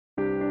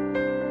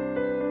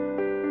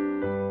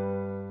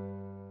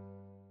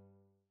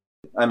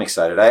I'm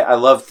excited. I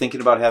love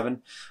thinking about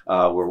heaven.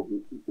 We're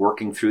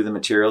working through the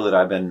material that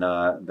I've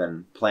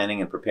been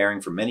planning and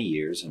preparing for many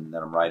years, and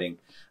that I'm writing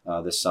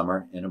this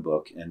summer in a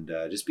book. And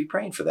just be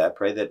praying for that.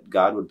 Pray that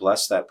God would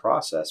bless that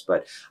process.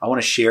 But I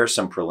want to share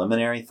some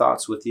preliminary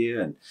thoughts with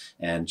you,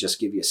 and just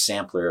give you a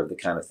sampler of the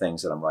kind of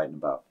things that I'm writing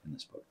about in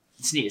this book.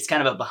 It's neat. It's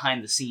kind of a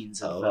behind the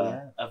scenes of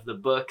the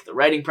book, the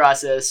writing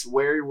process,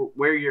 where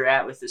you're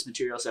at with this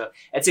material. So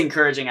it's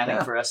encouraging, I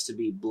think, for us to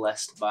be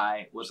blessed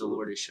by what the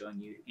Lord is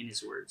showing you in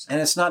His words. And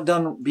it's not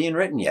done being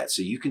written yet,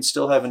 so you can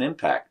still have an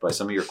impact by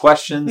some of your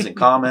questions and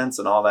comments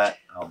and all that.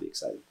 I'll be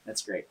excited.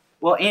 That's great.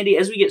 Well, Andy,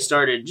 as we get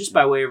started, just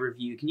by way of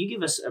review, can you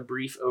give us a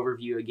brief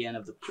overview again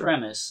of the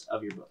premise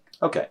of your book?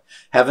 Okay.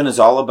 Heaven is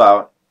all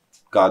about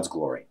God's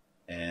glory.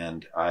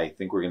 And I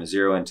think we're going to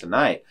zero in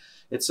tonight.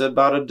 It's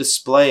about a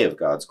display of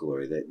God's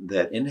glory,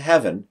 that in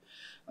heaven,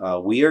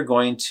 we are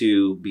going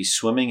to be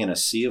swimming in a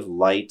sea of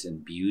light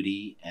and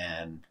beauty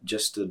and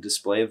just a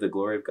display of the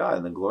glory of God.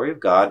 And the glory of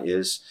God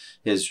is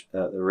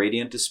the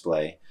radiant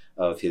display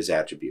of His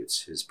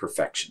attributes, His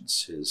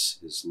perfections,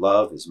 His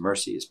love, His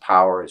mercy, His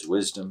power, His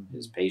wisdom,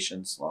 His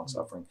patience,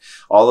 long-suffering,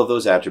 all of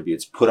those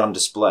attributes put on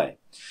display.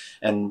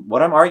 And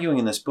what I'm arguing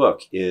in this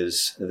book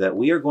is that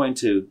we are going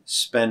to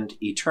spend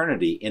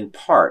eternity in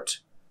part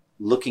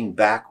looking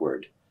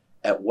backward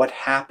at what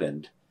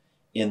happened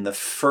in the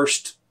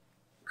first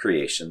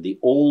creation, the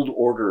old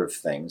order of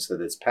things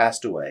that has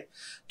passed away,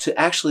 to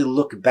actually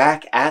look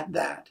back at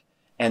that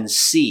and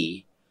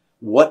see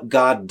what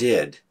God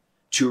did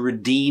to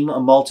redeem a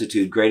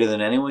multitude greater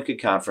than anyone could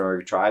count from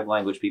every tribe,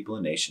 language, people,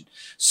 and nation,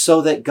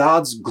 so that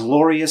God's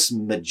glorious,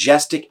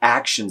 majestic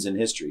actions in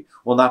history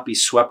will not be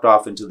swept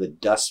off into the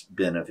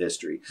dustbin of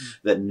history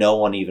that no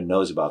one even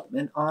knows about them.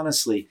 And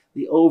honestly,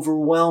 the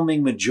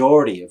overwhelming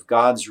majority of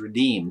God's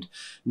redeemed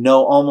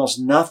know almost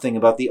nothing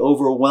about the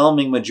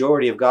overwhelming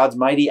majority of God's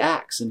mighty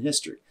acts in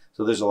history.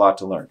 So there's a lot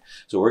to learn.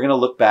 So we're going to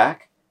look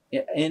back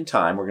in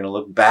time. We're going to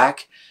look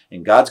back,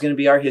 and God's going to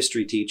be our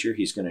history teacher.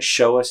 He's going to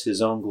show us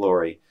His own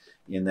glory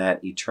in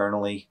that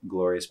eternally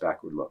glorious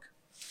backward look.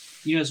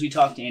 You know, as we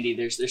talked, Andy,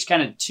 there's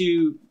kind of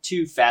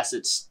two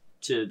facets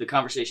to the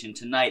conversation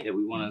tonight that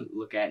we want to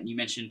look at. And you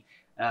mentioned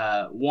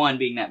one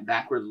being that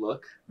backward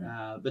look,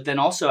 but then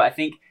also I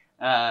think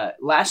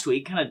last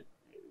week, kind of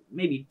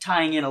maybe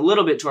tying in a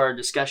little bit to our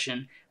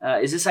discussion,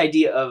 is this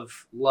idea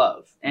of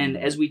love. And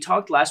as we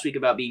talked last week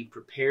about being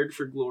prepared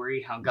for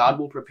glory, how God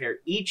will prepare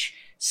each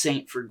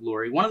saint for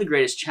glory, one of the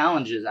greatest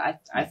challenges,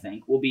 I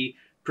think, will be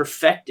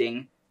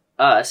perfecting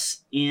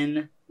us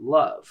in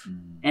love.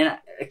 And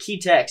a key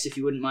text, if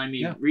you wouldn't mind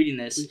me reading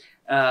this,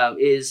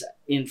 is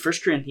in 1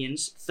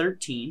 Corinthians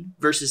 13,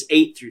 verses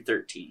 8 through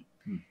 13.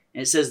 And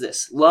it says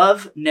this: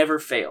 "Love never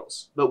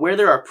fails, but where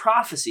there are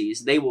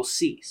prophecies, they will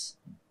cease.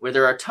 Where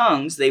there are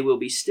tongues, they will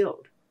be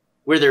stilled.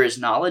 Where there is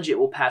knowledge, it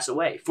will pass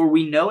away. For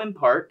we know in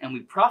part, and we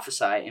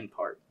prophesy in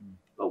part.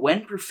 But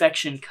when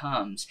perfection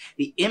comes,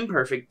 the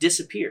imperfect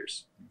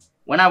disappears.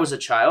 When I was a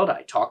child,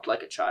 I talked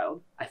like a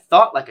child. I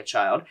thought like a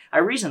child. I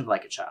reasoned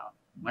like a child.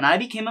 When I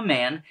became a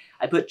man,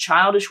 I put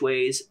childish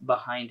ways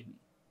behind me.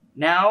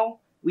 Now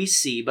we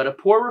see but a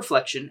poor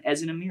reflection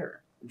as in a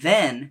mirror.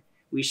 Then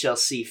we shall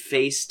see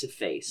face to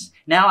face.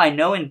 Now I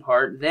know in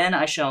part, then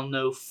I shall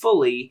know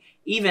fully,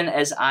 even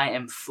as I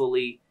am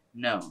fully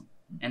known."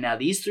 And now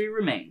these three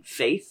remain: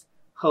 faith,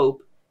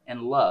 hope,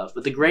 and love.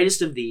 But the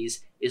greatest of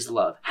these is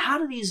love. How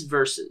do these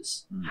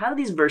verses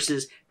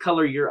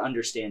color your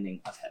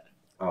understanding of heaven?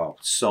 Oh,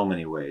 so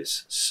many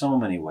ways. So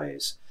many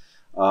ways.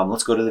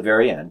 Let's go to the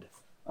very end.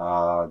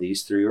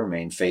 These three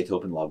remain: faith,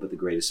 hope, and love, but the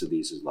greatest of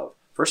these is love.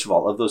 First of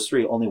all, of those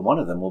three, only one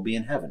of them will be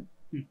in heaven.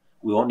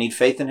 We won't need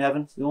faith in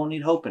heaven. We won't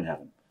need hope in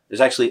heaven. There's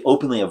actually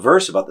openly a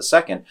verse about the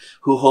second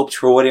who hopes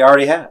for what he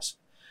already has.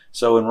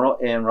 So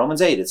in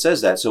Romans 8, it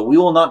says that. So we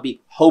will not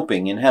be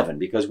hoping in heaven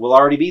because we'll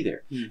already be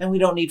there. And we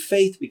don't need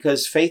faith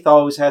because faith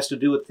always has to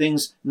do with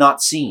things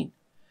not seen.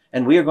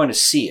 And we are going to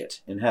see it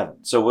in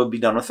heaven. So we'll be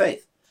done with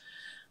faith.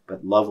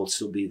 But love will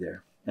still be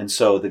there. And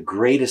so the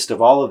greatest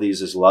of all of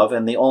these is love,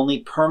 and the only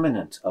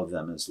permanent of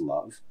them is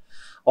love.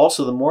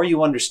 Also, the more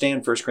you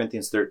understand 1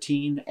 Corinthians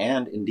 13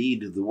 and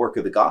indeed the work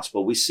of the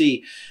gospel, we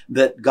see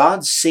that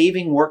God's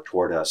saving work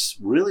toward us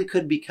really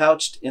could be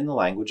couched in the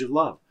language of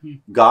love.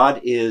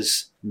 God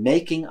is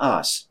making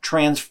us,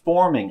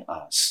 transforming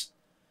us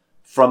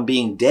from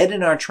being dead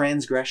in our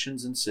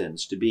transgressions and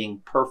sins to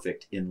being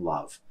perfect in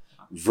love.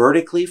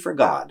 Vertically for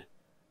God,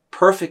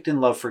 perfect in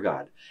love for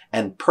God,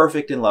 and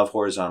perfect in love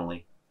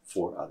horizontally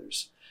for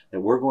others. That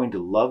we're going to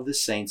love the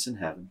saints in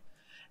heaven,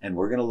 and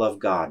we're going to love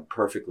God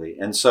perfectly.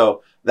 And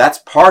so that's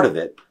part of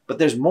it, but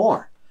there's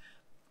more.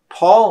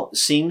 Paul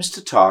seems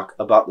to talk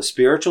about the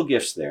spiritual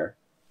gifts there,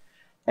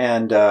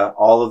 and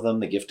all of them,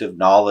 the gift of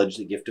knowledge,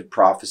 the gift of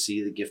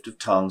prophecy, the gift of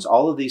tongues,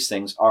 all of these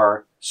things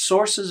are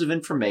sources of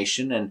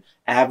information and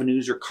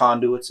avenues or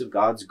conduits of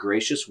God's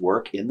gracious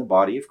work in the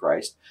body of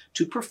Christ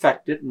to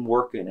perfect it and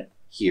work in it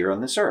here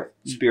on this earth.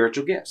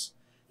 Spiritual gifts.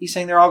 He's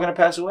saying they're all going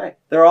to pass away.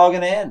 They're all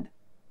going to end.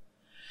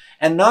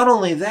 And not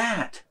only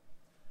that,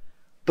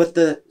 But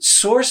the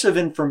source of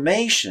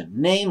information,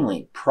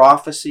 namely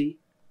prophecy,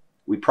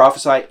 we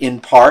prophesy in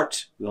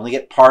part. We only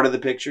get part of the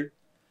picture.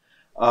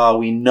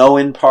 We know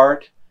in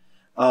part.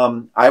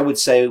 I would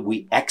say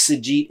we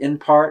exegete in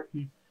part.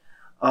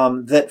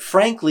 That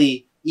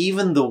frankly,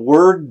 even the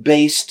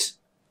word-based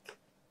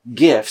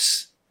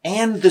gifts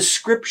and the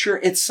scripture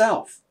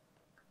itself,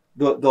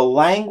 the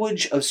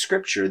language of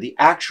scripture, the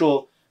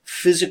actual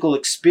physical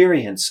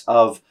experience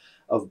of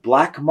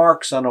black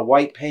marks on a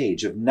white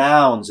page, of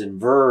nouns and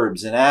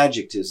verbs and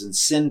adjectives and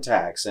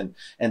syntax and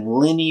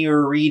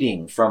linear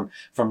reading from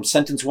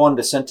sentence 1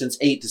 to sentence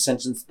 8 to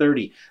sentence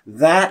 30,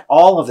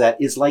 all of that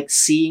is like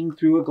seeing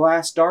through a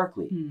glass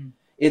darkly.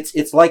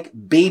 It's like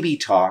baby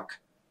talk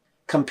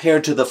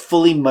compared to the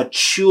fully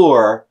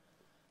mature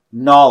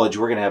knowledge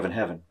we're going to have in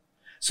heaven.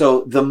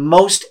 So the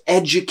most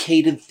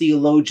educated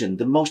theologian,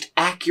 the most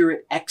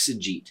accurate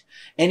exegete,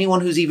 anyone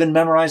who's even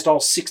memorized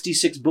all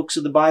 66 books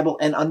of the Bible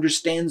and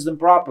understands them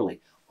properly,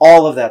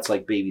 all of that's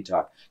like baby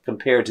talk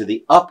compared to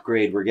the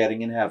upgrade we're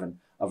getting in heaven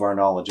of our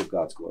knowledge of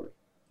God's glory.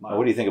 Wow. Now,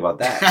 what do you think about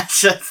that?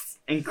 That's just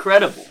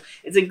incredible.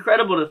 It's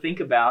incredible to think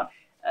about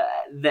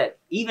that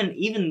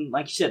even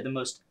like you said, the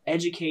most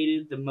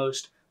educated, the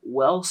most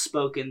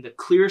well-spoken, the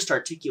clearest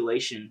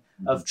articulation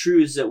of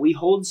truths that we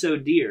hold so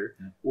dear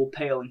will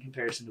pale in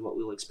comparison to what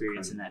we'll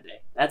experience in that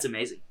day. That's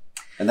amazing.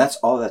 And that's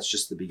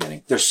just the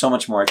beginning. There's so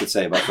much more I could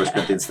say about 1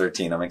 Corinthians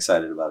 13. I'm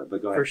excited about it,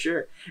 but go ahead. For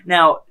sure.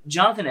 Now,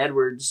 Jonathan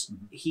Edwards,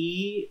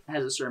 he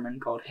has a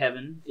sermon called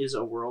Heaven is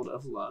a World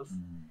of Love.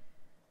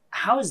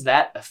 How has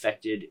that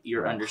affected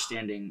your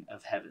understanding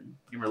of heaven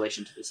in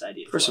relation to this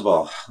idea? First of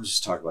all, let's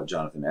just talk about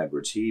Jonathan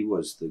Edwards. He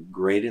was the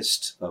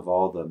greatest of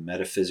all the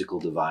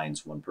metaphysical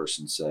divines, one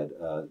person said.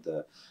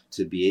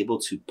 To be able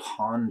to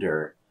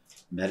ponder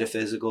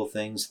metaphysical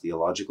things,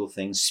 theological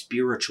things,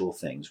 spiritual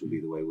things would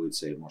be the way we would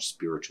say it, more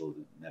spiritual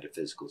than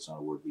metaphysical. It's not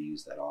a word we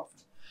use that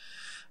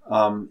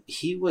often.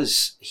 He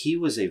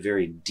was a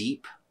very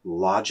deep,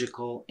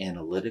 logical,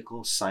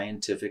 analytical,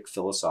 scientific,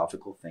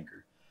 philosophical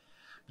thinker.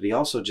 But he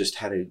also just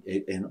had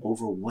an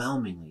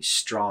overwhelmingly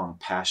strong,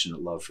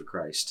 passionate love for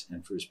Christ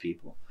and for his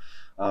people.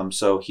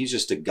 So he's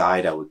just a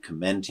guide I would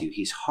commend to you.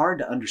 He's hard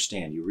to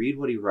understand. You read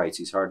what he writes,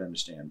 he's hard to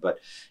understand. But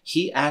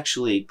he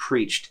actually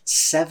preached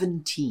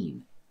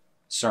 17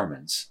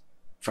 sermons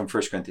from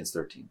 1 Corinthians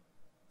 13.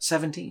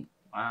 17.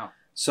 Wow.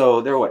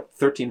 So there are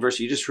 13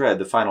 verses? You just read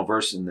the final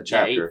verse in the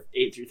chapter.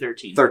 Yeah, 8 through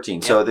 13. 13.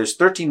 Yep. So there's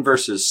 13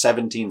 verses,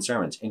 17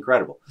 sermons.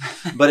 Incredible.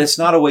 But it's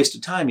not a waste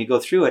of time. You go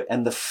through it.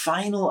 And the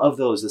final of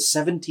those, the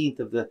 17th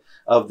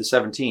of the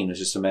 17 is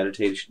just a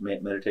meditation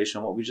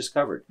on what we just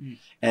covered.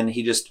 And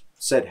he just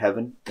said,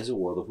 heaven is a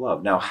world of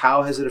love. Now,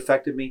 how has it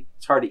affected me?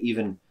 It's hard to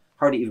even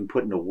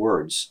put into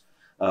words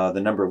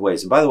the number of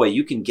ways. And by the way,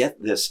 you can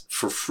get this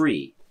for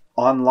free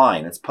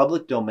online. It's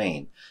public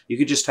domain. You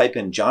could just type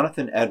in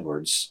Jonathan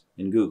Edwards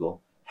in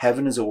Google,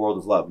 Heaven is a World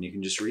of Love, and you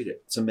can just read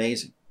it. It's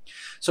amazing.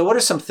 So what are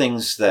some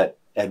things that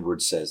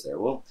Edwards says there?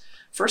 Well,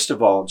 first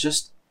of all,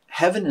 just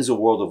heaven is a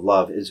world of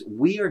love is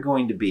we are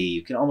going to be,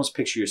 you can almost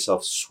picture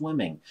yourself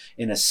swimming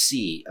in a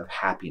sea of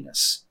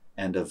happiness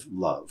and of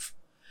love.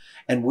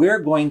 And we're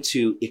going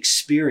to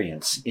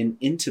experience in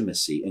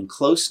intimacy and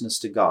closeness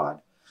to God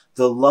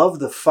the love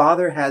the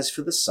Father has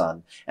for the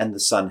Son and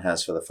the Son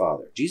has for the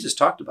Father. Jesus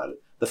talked about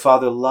it. The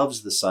Father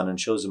loves the Son and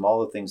shows him all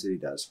the things that he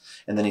does.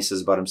 And then he says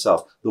about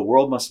himself, the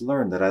world must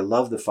learn that I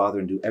love the Father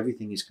and do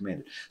everything he's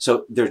commanded.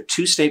 So there are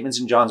two statements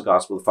in John's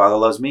Gospel. The Father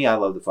loves me, I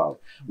love the Father.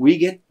 We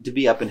get to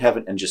be up in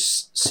heaven and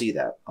just see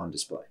that on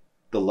display.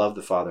 The love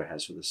the Father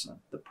has for the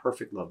Son. The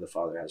perfect love the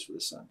Father has for the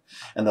Son.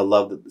 And the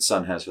love that the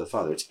Son has for the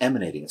Father. It's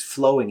emanating. It's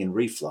flowing and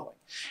reflowing.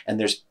 And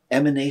there's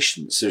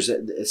emanations. There's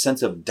a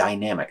sense of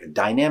dynamic. A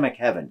dynamic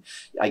heaven.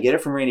 I get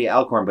it from Randy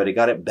Alcorn, but I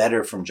got it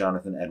better from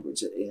Jonathan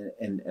Edwards.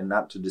 And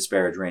not to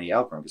disparage Randy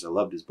Alcorn, because I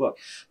loved his book.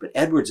 But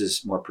Edwards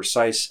is more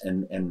precise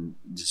and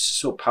just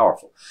so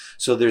powerful.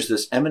 So there's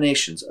this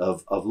emanations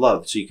of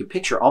love. So you can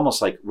picture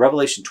almost like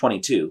Revelation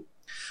 22,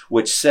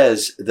 which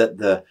says that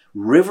the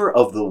river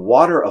of the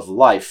water of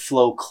life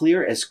flow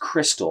clear as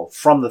crystal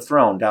from the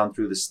throne down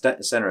through the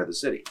center of the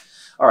city.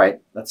 All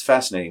right, that's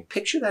fascinating.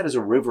 Picture that as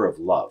a river of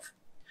love.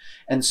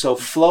 And so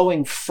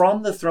flowing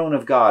from the throne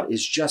of God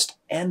is just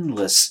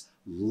endless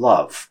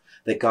love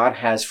that God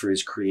has for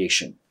his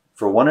creation.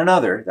 For one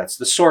another, that's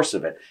the source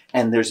of it.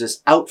 And there's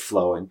this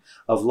outflowing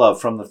of love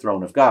from the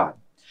throne of God.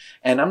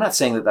 And I'm not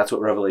saying that that's what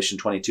Revelation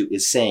 22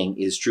 is saying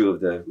is true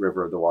of the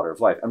river of the water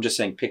of life. I'm just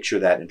saying picture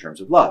that in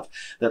terms of love.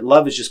 That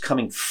love is just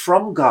coming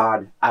from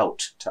God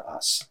out to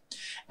us.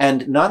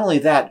 And not only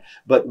that,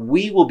 but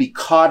we will be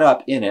caught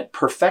up in it,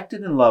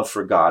 perfected in love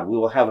for God. We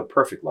will have a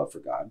perfect love for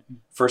God.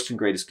 First and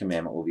greatest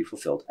commandment will be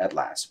fulfilled at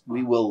last.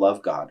 We will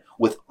love God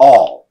with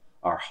all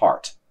our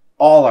heart,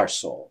 all our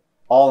soul,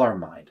 all our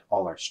mind,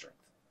 all our strength.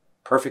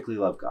 Perfectly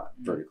love God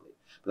vertically.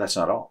 But that's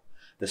not all.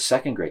 The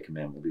second great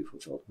commandment will be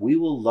fulfilled. We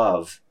will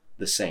love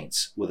the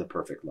saints with a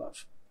perfect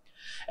love.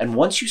 And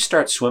once you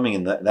start swimming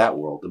in that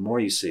world, the more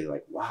you see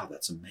like, wow,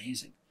 that's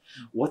amazing.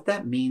 What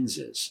that means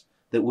is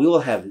that we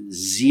will have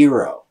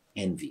zero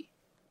envy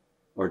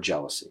or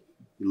jealousy.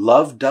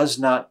 Love does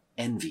not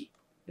envy,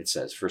 it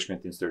says, 1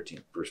 Corinthians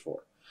 13, verse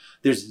 4.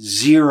 There's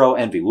zero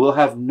envy. We'll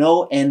have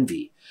no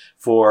envy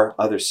for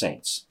other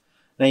saints.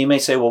 Now you may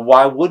say, well,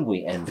 why would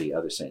we envy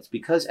other saints?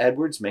 Because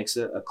Edwards makes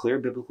a clear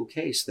biblical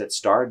case that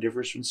star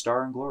differs from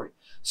star in glory.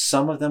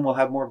 Some of them will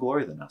have more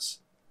glory than us.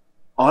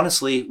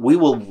 Honestly, we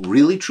will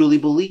really truly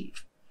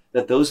believe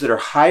that those that are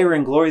higher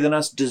in glory than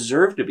us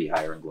deserve to be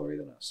higher in glory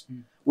than us.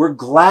 We're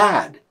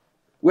glad.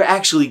 We're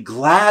actually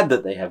glad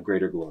that they have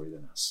greater glory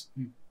than us.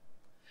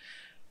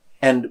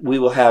 And we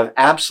will have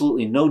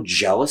absolutely no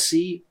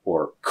jealousy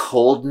or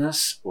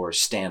coldness or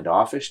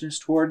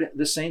standoffishness toward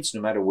the saints, no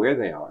matter where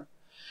they are.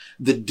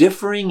 The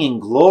differing in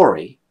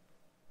glory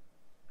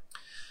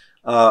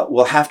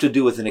will have to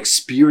do with an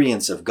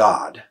experience of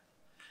God.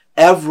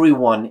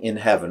 Everyone in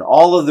heaven,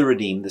 all of the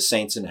redeemed, the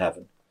saints in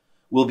heaven,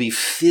 will be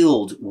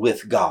filled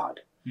with God,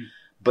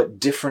 but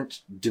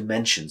different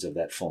dimensions of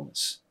that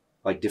fullness,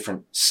 like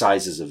different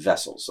sizes of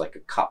vessels, like a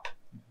cup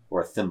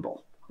or a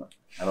thimble.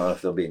 I don't know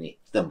if there'll be any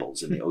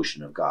thimbles in the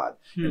ocean of God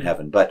in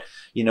heaven, but,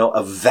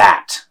 a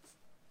vat,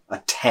 a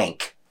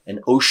tank, an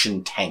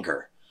ocean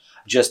tanker,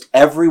 just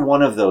every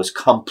one of those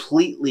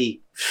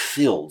completely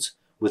filled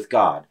with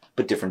God,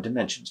 but different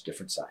dimensions,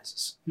 different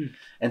sizes.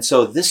 And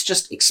so this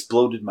just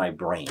exploded my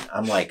brain.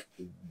 I'm like,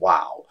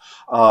 wow.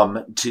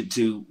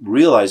 To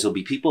realize there'll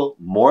be people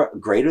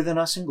greater than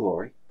us in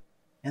glory,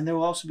 and there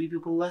will also be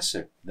people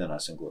lesser than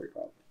us in glory,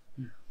 probably.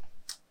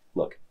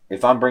 Look,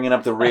 if I'm bringing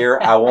up the rear,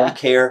 I won't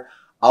care.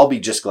 I'll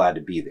be just glad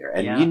to be there.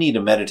 And you need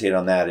to meditate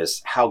on that,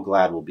 as how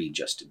glad we'll be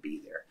just to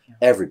be there.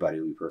 Everybody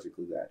will be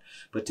perfectly glad.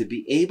 But to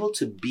be able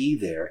to be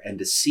there and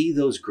to see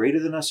those greater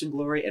than us in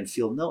glory and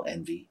feel no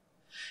envy,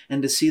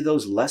 and to see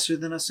those lesser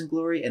than us in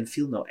glory and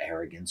feel no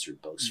arrogance or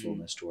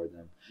boastfulness toward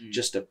them.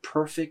 Just a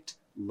perfect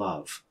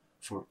love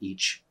for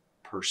each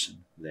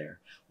person there.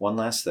 One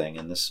last thing,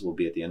 and this will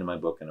be at the end of my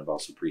book, and I've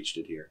also preached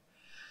it here.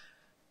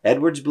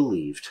 Edwards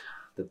believed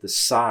that the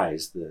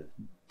size, the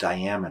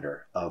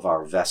diameter of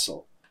our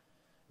vessel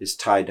is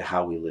tied to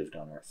how we lived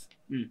on earth.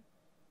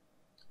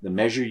 The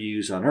measure you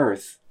use on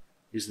earth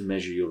is the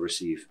measure you'll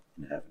receive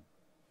in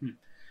heaven.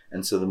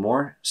 And so the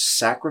more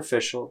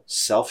sacrificial,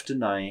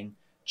 self-denying,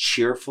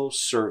 cheerful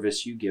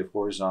service you give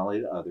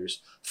horizontally to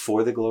others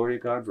for the glory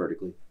of God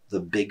vertically, the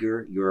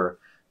bigger your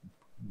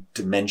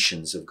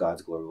dimensions of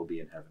God's glory will be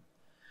in heaven.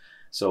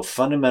 So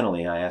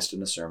fundamentally, I asked in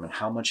the sermon,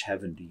 how much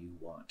heaven do you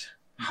want?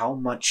 How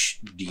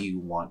much do you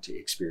want to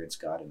experience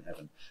God in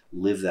heaven?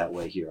 Live that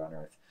way here on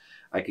earth.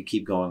 I could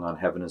keep going on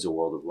heaven as a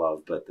world of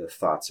love, but the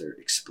thoughts are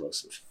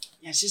explosive.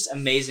 Yeah, it's just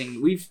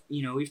amazing. We've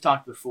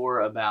talked before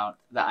about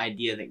the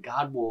idea that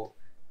God will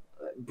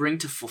bring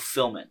to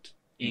fulfillment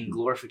in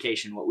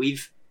glorification what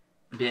we've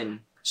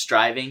been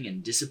striving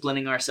and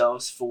disciplining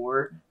ourselves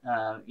for.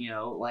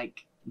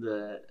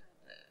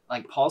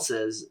 Like Paul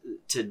says,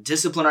 to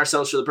discipline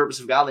ourselves for the purpose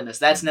of godliness,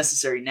 that's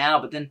necessary now.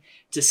 But then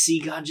to see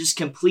God just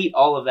complete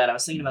all of that, I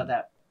was thinking about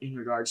that in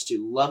regards to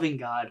loving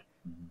God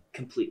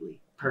completely,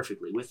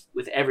 perfectly,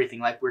 with everything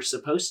like we're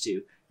supposed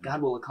to.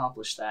 God will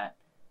accomplish that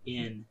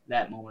in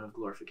that moment of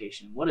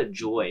glorification. What a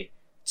joy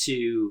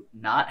to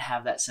not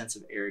have that sense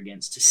of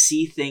arrogance, to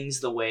see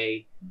things the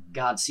way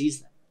God sees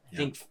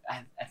them.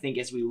 I think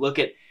as we look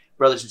at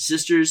brothers and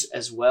sisters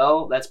as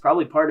well, that's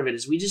probably part of it,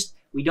 is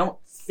we don't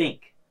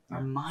think.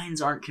 Our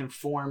minds aren't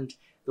conformed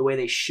the way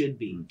they should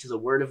be to the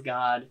Word of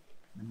God,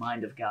 the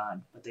mind of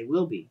God, but they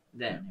will be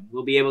then. And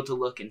we'll be able to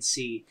look and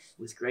see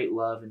with great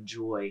love and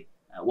joy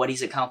what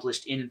He's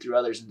accomplished in and through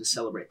others, and to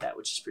celebrate that,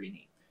 which is pretty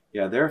neat.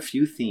 Yeah, there are a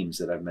few themes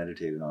that I've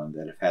meditated on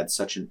that have had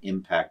such an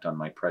impact on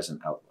my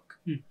present outlook.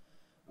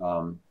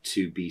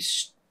 To be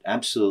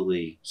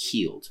absolutely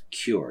healed,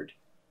 cured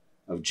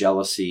of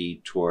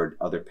jealousy toward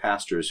other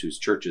pastors whose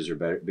churches are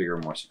bigger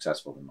and more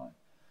successful than mine,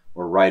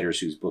 or writers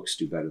whose books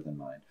do better than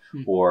mine,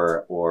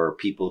 or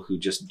people who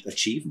just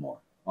achieve more.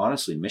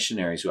 Honestly,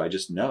 missionaries who I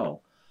just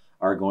know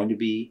are going to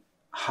be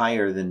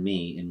higher than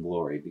me in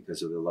glory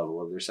because of the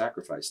level of their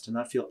sacrifice. To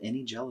not feel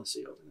any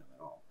jealousy over them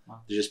at all.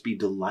 Wow. To just be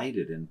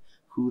delighted in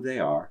who they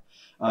are.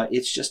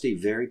 It's just a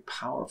very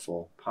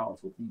powerful,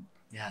 powerful thing.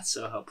 Yeah, it's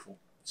so helpful.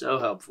 So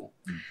helpful.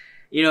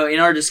 In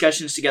our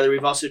discussions together,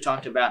 we've also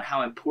talked about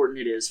how important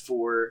it is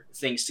for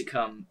things to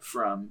come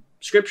from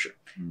Scripture,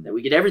 that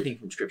we get everything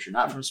from Scripture,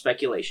 not from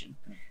speculation.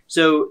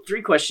 So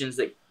 3 questions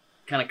that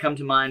kind of come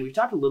to mind. We've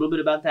talked a little bit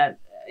about that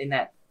in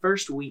that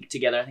first week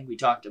together. I think we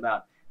talked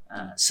about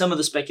some of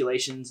the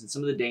speculations and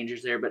some of the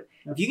dangers there. But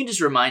if you can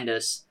just remind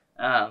us,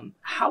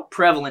 how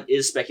prevalent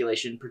is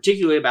speculation,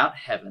 particularly about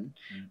heaven?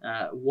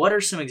 What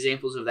are some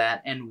examples of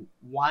that, and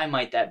why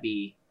might that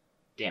be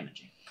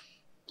damaging?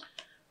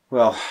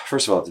 Well,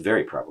 first of all, it's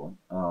very prevalent.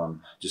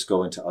 Just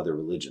go into other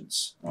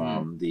religions.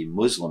 The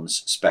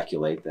Muslims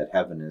speculate that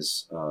heaven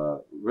is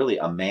really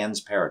a man's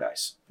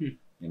paradise,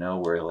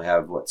 where he'll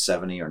have,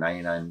 70 or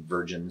 99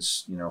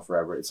 virgins,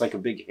 forever. It's like a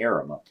big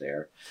harem up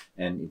there.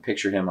 And you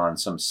picture him on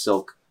some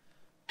silk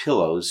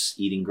pillows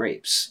eating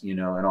grapes, and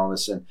all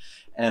this.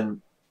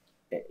 And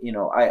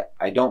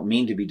I don't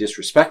mean to be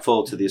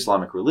disrespectful to the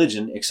Islamic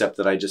religion, except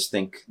that I just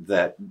think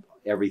that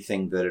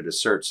everything that it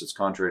asserts that's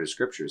contrary to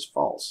Scripture is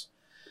false.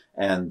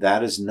 And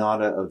that is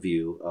not a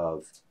view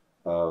of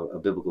a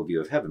biblical view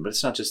of heaven. But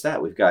it's not just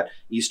that. We've got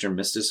Eastern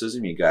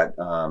mysticism. You've got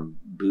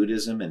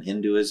Buddhism and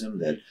Hinduism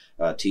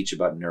that teach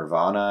about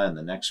nirvana and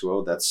the next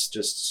world. That's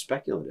just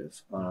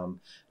speculative.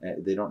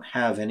 They don't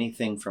have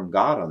anything from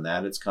God on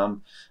that.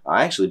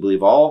 I actually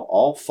believe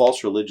all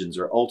false religions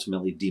are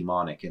ultimately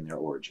demonic in their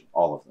origin.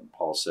 All of them.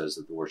 Paul says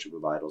that the worship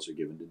of idols are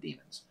given to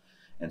demons.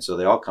 And so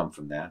they all come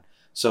from that.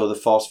 So the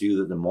false view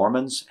that the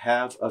Mormons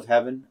have of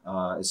heaven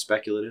is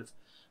speculative.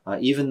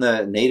 Even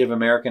the Native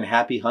American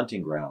happy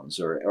hunting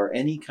grounds or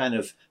any kind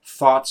of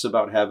thoughts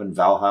about heaven,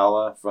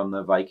 Valhalla from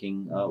the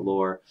Viking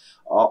lore,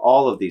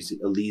 all of these,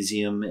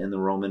 Elysium in the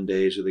Roman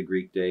days or the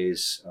Greek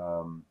days,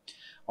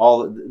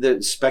 all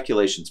the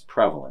speculation's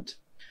prevalent.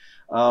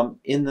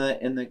 In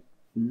the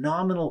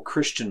nominal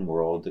Christian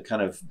world, the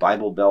kind of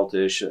Bible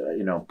Belt-ish,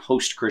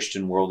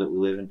 post-Christian world that we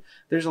live in,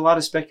 there's a lot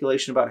of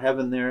speculation about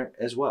heaven there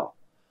as well.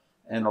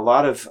 And a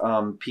lot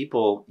of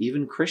people,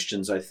 even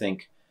Christians, I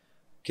think,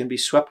 can be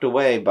swept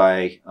away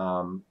by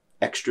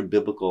extra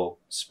biblical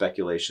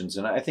speculations.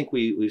 And I think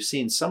we've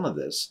seen some of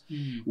this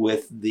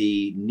with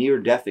the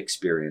near-death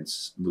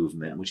experience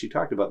movement, which you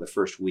talked about the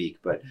first week,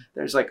 but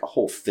there's like a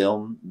whole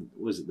film.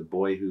 Was it The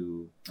Boy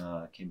Who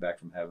Came Back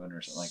from Heaven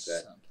or something like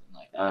that? Something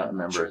like that. I don't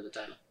remember. Sure the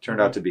title.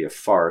 Turned out to be a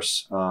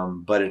farce,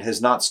 but it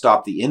has not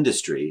stopped the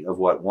industry of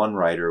what one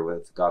writer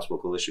with Gospel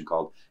Coalition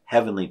called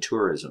heavenly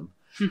tourism.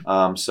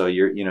 So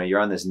you're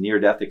on this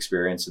near-death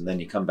experience, and then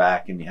you come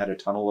back, and you had a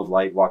tunnel of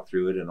light, walk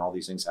through it, and all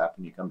these things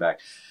happen. You come back,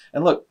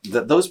 and look,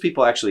 those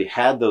people actually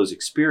had those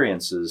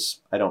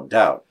experiences. I don't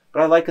doubt,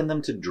 but I liken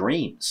them to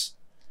dreams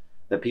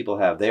that people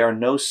have. They are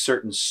no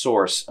certain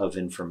source of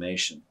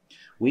information.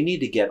 We need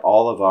to get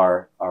all of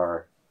our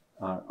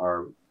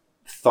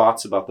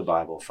thoughts about the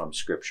Bible from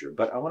Scripture.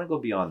 But I want to go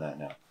beyond that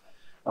now.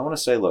 I want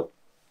to say, look.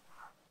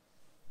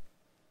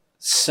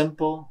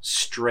 Simple,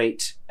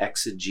 straight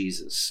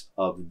exegesis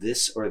of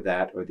this or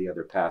that or the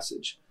other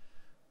passage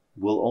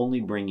will only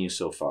bring you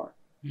so far.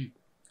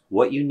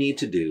 What you need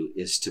to do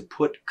is to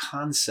put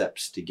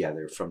concepts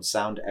together from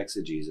sound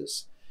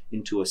exegesis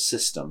into a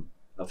system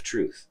of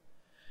truth.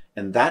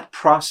 And that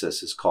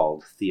process is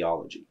called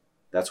theology.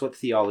 That's what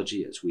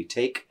theology is. We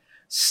take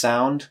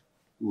sound,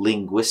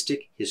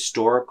 linguistic,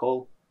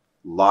 historical,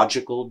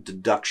 logical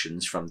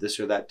deductions from this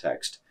or that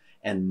text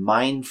and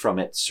mine from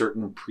it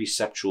certain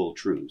preceptual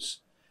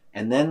truths.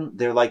 And then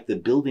they're like the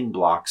building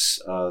blocks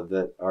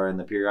that are in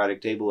the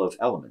periodic table of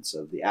elements,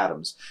 of the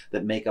atoms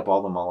that make up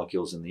all the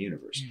molecules in the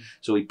universe.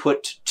 So we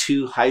put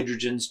two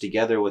hydrogens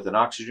together with an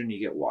oxygen, you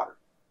get water.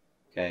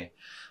 Okay?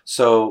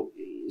 So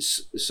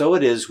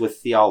it is with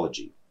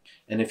theology.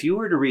 And if you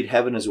were to read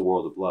Heaven as a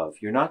World of Love,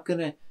 you're not going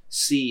to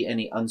see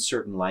any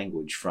uncertain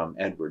language from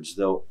Edwards,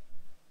 though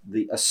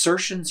the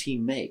assertions he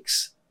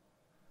makes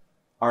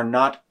are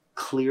not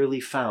clearly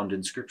found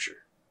in Scripture.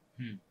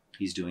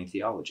 He's doing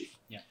theology.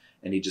 Yeah.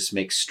 And he just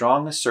makes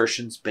strong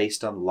assertions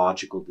based on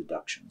logical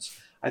deductions.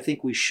 I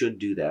think we should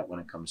do that when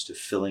it comes to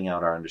filling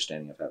out our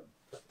understanding of heaven.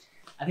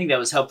 I think that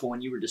was helpful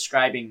when you were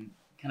describing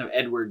kind of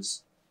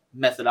Edwards'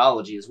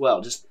 methodology as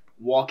well. Just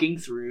walking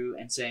through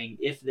and saying,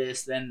 if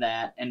this, then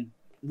that, and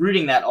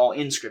rooting that all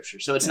in Scripture.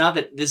 So it's not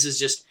that this is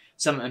just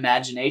some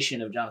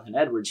imagination of Jonathan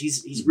Edwards.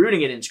 He's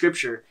rooting it in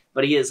Scripture,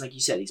 but he is, like you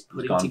said, he's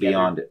putting gone together.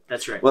 beyond it.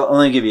 That's right. Well,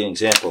 let me give you an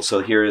example.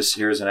 So here's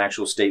an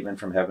actual statement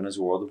from Heaven as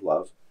a World of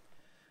Love.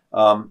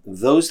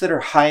 Those that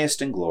are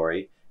highest in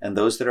glory and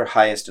those that are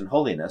highest in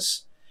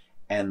holiness,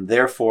 and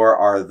therefore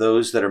are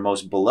those that are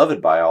most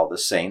beloved by all the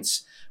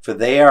saints, for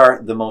they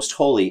are the most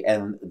holy,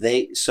 and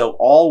so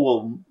all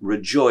will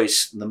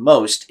rejoice the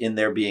most in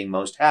their being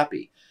most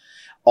happy.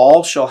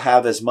 All shall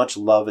have as much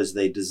love as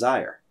they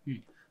desire.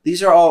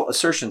 These are all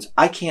assertions.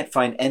 I can't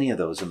find any of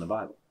those in the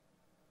Bible.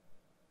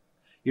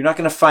 You're not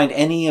going to find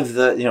any of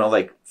the,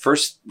 like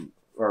first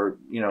or,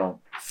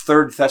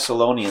 Third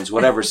Thessalonians,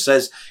 whatever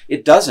says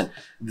it doesn't.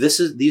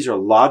 These are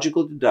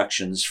logical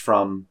deductions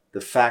from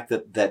the fact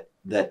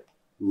that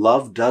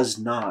love does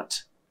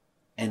not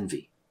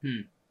envy.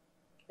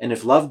 And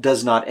if love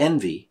does not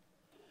envy,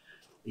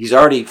 he's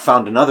already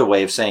found another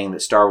way of saying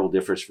that star will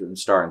differ from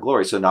star in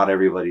glory, so not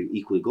everybody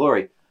equally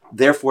glory.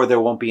 Therefore, there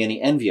won't be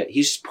any envy.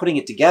 He's just putting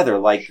it together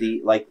like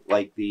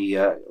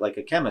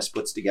a chemist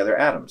puts together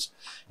atoms,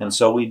 and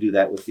so we do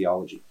that with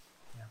theology.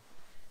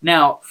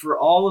 Now, for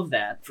all of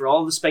that, for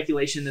all the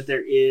speculation that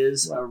there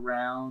is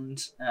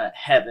around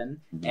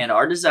heaven and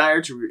our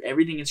desire to root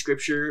everything in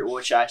Scripture,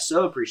 which I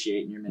so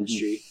appreciate in your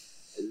ministry,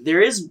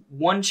 there is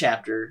one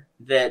chapter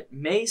that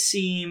may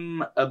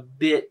seem a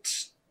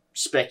bit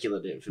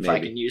speculative, if I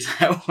can use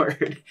that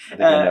word. I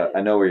think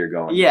I know where you're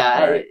going.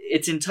 Yeah, right.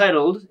 It's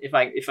entitled, if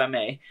I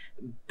may,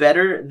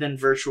 Better Than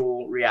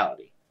Virtual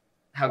Reality.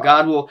 How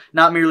God will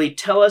not merely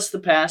tell us the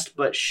past,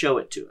 but show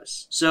it to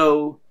us.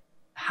 So,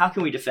 how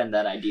can we defend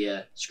that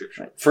idea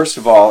scripturally? First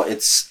of all,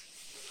 it's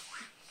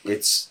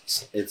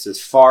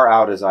as far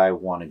out as I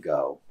want to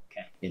go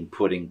in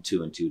putting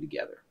two and two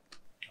together.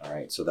 All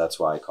right, so that's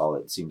why I call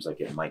it seems like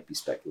it might be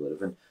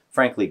speculative. And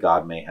frankly,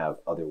 God may have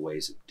other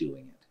ways of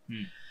doing it.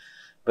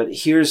 But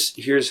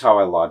here's how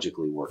I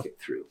logically work it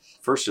through.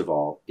 First of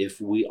all, if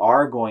we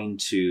are going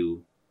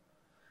to,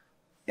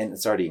 and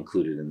it's already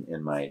included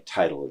in my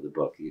title of the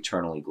book, The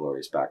Eternally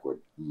Glorious Backward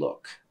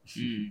Look.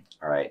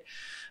 All right.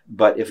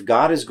 But if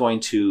God is going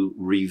to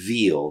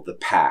reveal the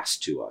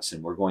past to us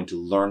and we're going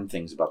to learn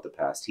things about the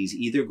past, he's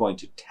either going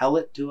to tell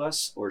it to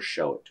us or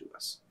show it to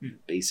us.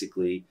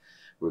 Basically,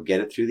 we'll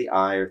get it through the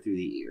eye or through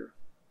the ear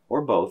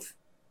or both.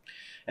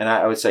 And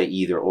I would say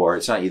either or.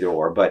 It's not either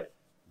or, but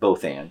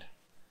both and.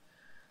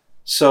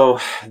 So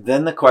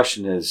then the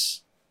question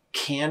is,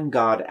 can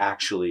God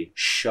actually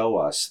show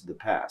us the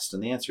past?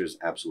 And the answer is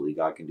absolutely.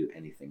 God can do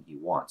anything he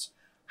wants.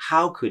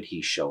 How could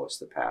he show us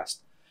the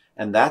past?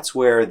 And that's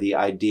where the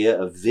idea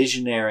of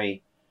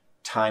visionary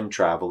time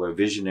travel or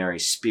visionary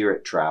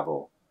spirit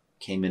travel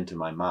came into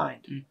my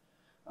mind.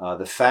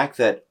 The fact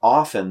that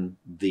often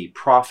the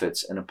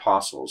prophets and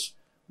apostles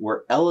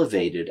were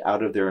elevated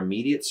out of their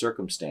immediate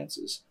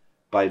circumstances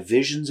by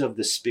visions of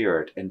the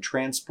Spirit and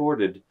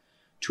transported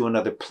to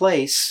another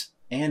place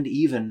and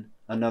even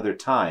another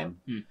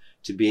time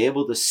to be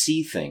able to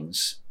see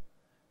things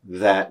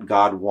that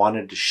God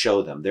wanted to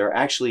show them. There are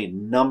actually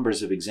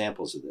numbers of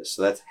examples of this.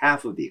 So that's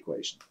half of the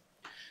equation.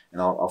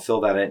 And I'll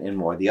fill that in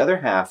more. The other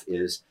half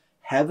is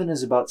heaven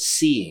is about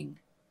seeing,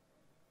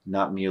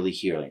 not merely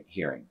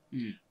hearing.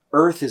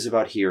 Earth is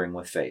about hearing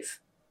with faith,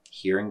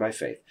 hearing by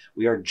faith.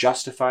 We are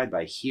justified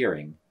by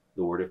hearing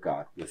the word of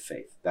God with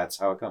faith. That's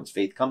how it comes.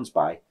 Faith comes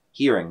by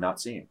hearing,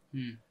 not seeing.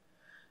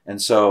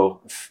 And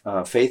so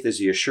faith is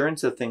the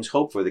assurance of things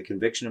hoped for, the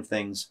conviction of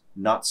things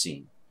not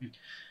seen.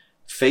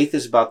 Faith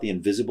is about the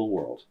invisible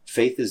world.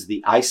 Faith is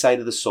the eyesight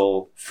of the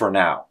soul for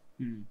now.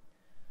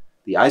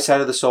 The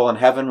eyesight of the soul in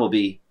heaven will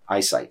be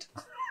eyesight.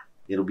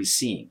 It'll be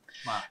seeing.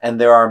 Wow. And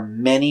there are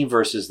many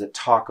verses that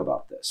talk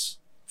about this.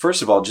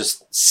 First of all,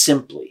 just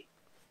simply,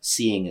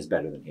 seeing is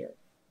better than hearing.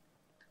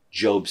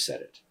 Job said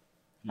it.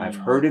 I've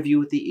heard of you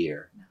with the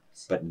ear,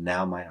 but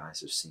now my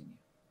eyes have seen you.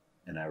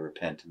 And I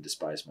repent and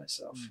despise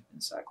myself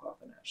in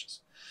sackcloth and ashes.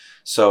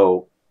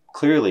 So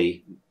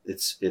clearly,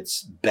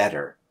 it's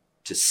better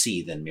to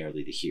see than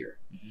merely to hear.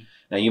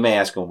 Now you may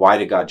ask, well, why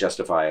did God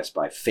justify us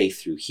by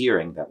faith through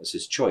hearing? That was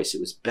his choice.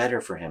 It was better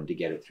for him to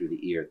get it through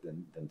the ear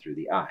than through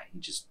the eye. He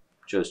just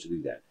chose to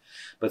do that.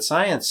 But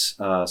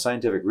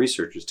scientific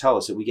researchers tell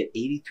us that we get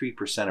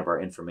 83% of our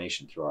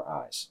information through our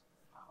eyes,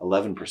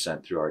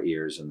 11% through our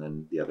ears, and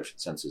then the other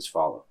senses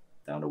follow,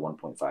 down to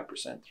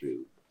 1.5%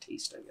 through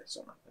taste, I guess,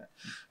 something like that.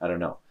 I don't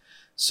know.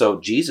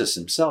 So Jesus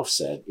himself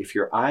said, if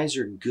your eyes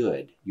are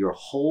good, your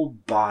whole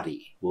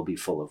body will be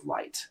full of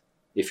light.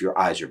 If your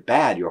eyes are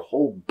bad, your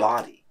whole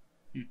body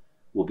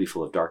will be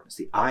full of darkness.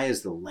 The eye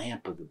is the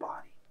lamp of the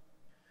body.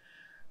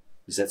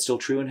 Is that still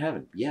true in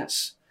heaven?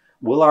 Yes.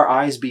 Will our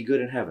eyes be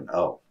good in heaven?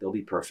 Oh, they'll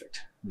be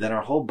perfect. Then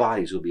our whole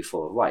bodies will be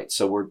full of light.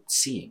 So we're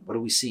seeing. What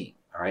are we seeing?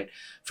 All right.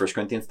 1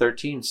 Corinthians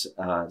 13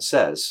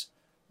 says,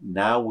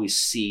 now we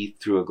see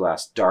through a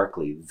glass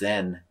darkly,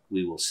 then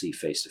we will see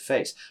face to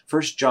face.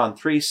 1 John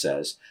 3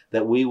 says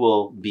that we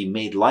will be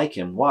made like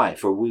him. Why?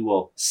 For we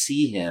will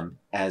see him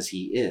as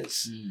he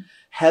is.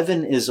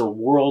 Heaven is a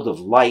world of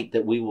light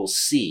that we will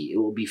see. It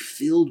will be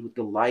filled with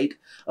the light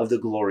of the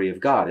glory of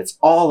God. It's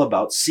all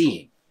about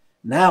seeing.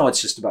 Now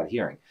it's just about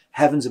hearing.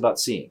 Heaven's about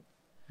seeing.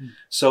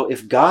 So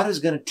if God is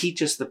going to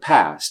teach us the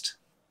past,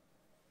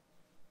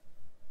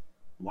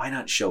 why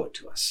not show it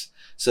to us?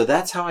 So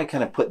that's how I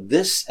kind of put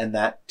this and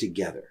that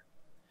together.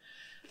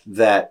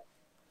 That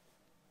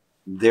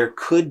there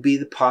could be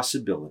the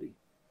possibility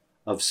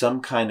of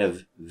some kind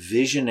of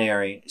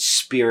visionary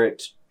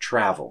spirit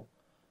travel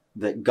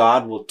that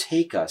God will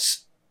take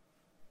us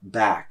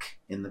back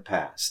in the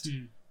past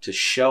to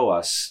show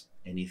us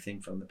anything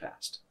from the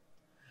past.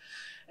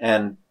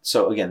 And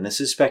so again,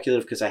 this is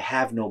speculative because I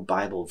have no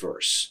Bible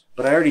verse,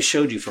 but I already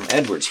showed you from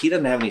Edwards. He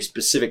doesn't have any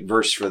specific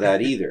verse for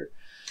that either.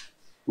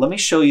 Let me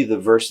show you the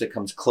verse that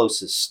comes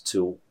closest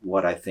to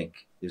what I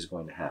think is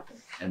going to happen.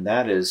 And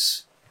that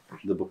is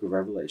the book of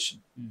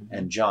Revelation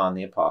and John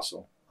the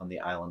apostle on the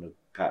island of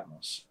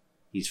Patmos.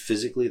 He's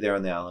physically there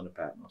on the island of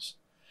Patmos.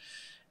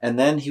 And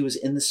then he was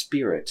in the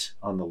Spirit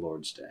on the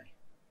Lord's day.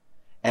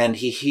 And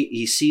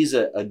he sees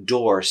a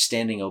door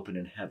standing open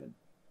in heaven.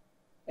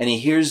 And he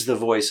hears the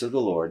voice of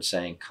the Lord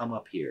saying, come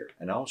up here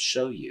and I'll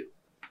show you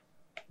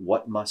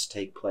what must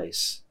take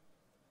place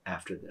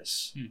after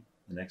this.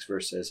 The next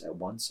verse says, at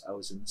once I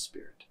was in the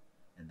Spirit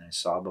and I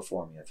saw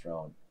before me a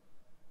throne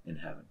in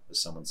heaven with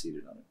someone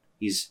seated on it.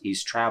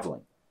 He's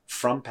traveling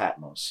from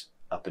Patmos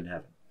up in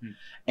heaven.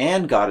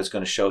 And God is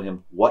going to show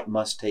him what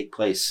must take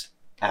place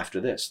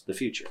after this, the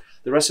future.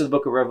 The rest of the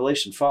book of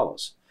Revelation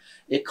follows.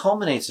 It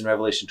culminates in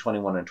Revelation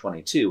 21 and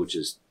 22, which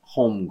is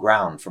home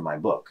ground for my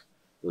book,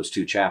 those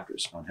 2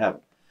 chapters on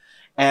heaven.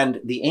 And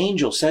the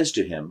angel says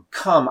to him,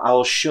 come, I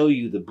will show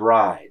you the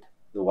bride,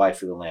 the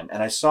wife of the Lamb.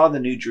 And I saw the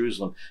New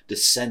Jerusalem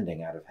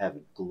descending out of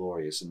heaven,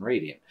 glorious and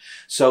radiant.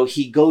 So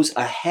he goes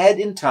ahead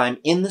in time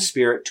in the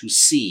Spirit to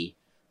see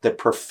the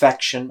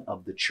perfection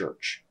of the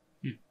church.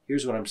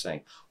 Here's what I'm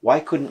saying.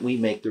 Why couldn't we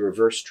make the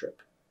reverse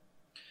trip?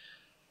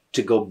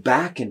 to go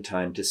back in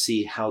time to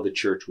see how the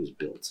church was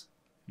built,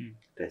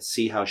 to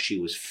see how she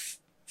was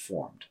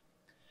formed,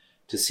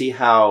 to see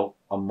how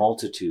a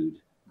multitude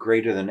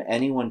greater than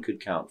anyone could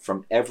count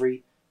from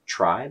every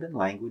tribe and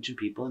language and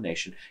people and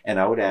nation, and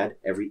I would add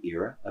every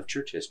era of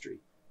church history,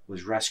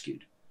 was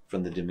rescued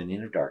from the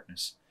dominion of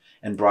darkness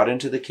and brought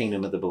into the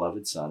kingdom of the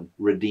beloved Son,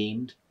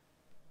 redeemed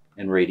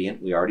and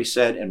radiant. We already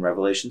said in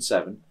Revelation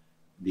 7,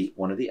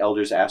 one of the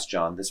elders asked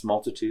John, this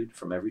multitude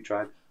from every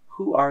tribe,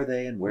 who are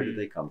they and where did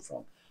they come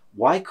from?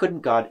 Why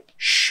couldn't God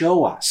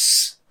show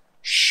us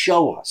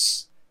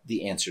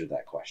the answer to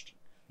that question?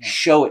 Yeah.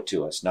 Show it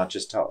to us, not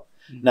just tell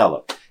it. Mm-hmm. Now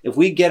look, if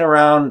we get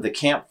around the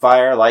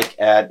campfire like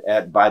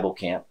at Bible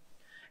camp,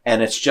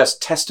 and it's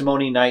just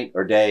testimony night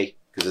or day,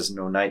 because there's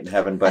no night in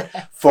heaven, but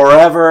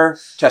forever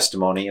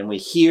testimony, and we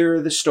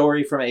hear the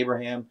story from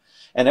Abraham,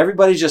 and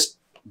everybody's just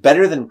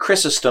better than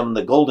Chrysostom,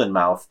 the golden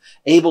mouth,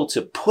 able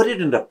to put it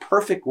into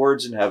perfect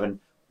words in heaven,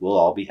 we'll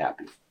all be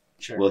happy.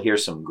 Sure. We'll hear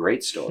some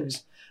great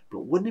stories.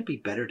 But wouldn't it be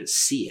better to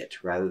see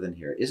it rather than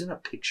hear it? Isn't a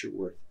picture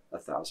worth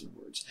 1,000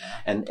 words?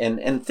 Yeah.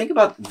 And think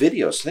about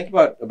videos. Think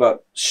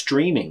about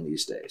streaming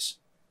these days.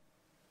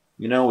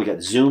 You know, we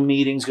got Zoom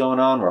meetings going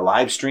on. We're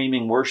live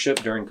streaming worship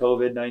during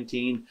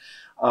COVID-19.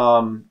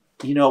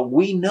 You know,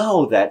 we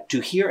know that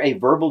to hear a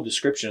verbal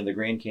description of the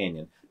Grand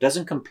Canyon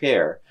doesn't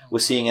compare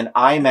with seeing an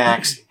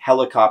IMAX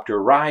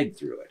helicopter ride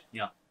through it.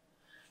 Yeah.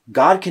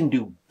 God can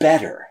do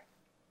better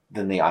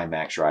than the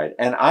IMAX ride.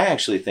 And I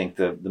actually think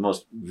the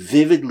most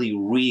vividly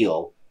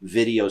real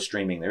video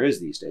streaming there is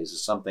these days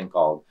is something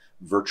called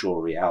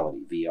virtual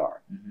reality, VR.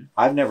 Mm-hmm.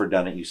 I've never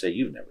done it. You say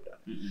you've never done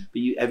it. Mm-hmm.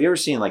 But have you ever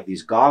seen like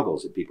these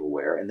goggles that people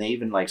wear? And they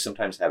even like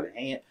sometimes have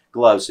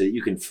gloves so that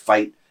you can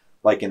fight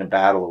like in a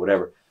battle or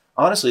whatever.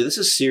 Honestly, this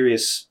is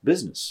serious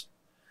business.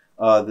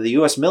 The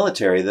U.S.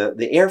 military,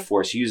 the Air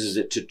Force uses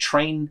it to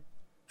train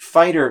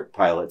fighter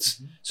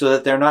pilots so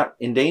that they're not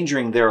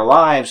endangering their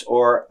lives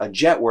or a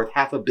jet worth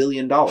 $500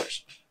 million.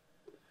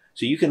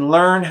 So you can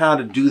learn how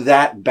to do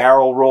that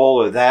barrel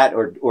roll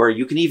or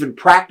you can even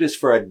practice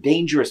for a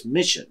dangerous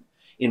mission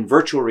in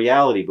virtual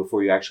reality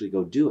before you actually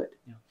go do it.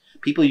 Yeah.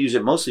 People use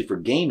it mostly for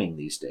gaming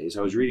these days.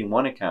 I was reading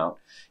one account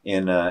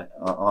in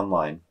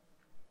online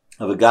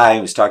of a guy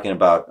who was talking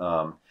about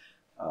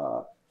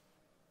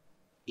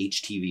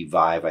HTV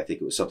Vive, I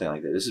think it was something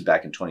like that. This is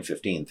back in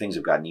 2015. Things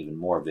have gotten even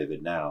more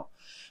vivid now.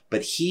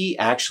 But he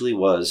actually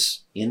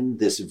was in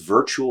this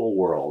virtual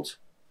world.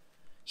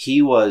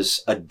 He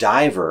was a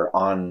diver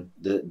on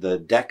the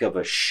deck of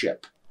a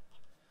ship.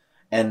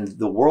 And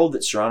the world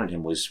that surrounded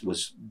him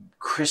was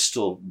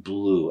crystal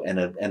blue. And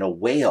a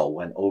whale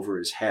went over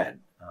his head.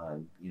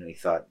 He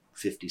thought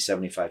 50,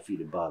 75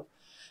 feet above.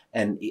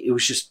 And it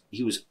was just,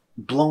 he was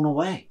blown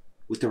away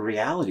with the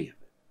reality of it.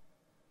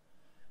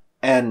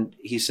 And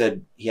he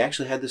said he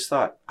actually had this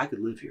thought, I could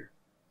live here.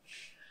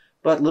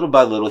 But little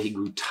by little, he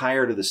grew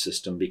tired of the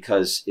system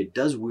because it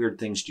does weird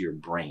things to your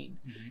brain.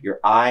 Mm-hmm. Your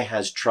eye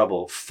has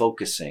trouble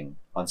focusing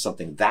on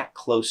something that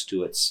close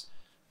to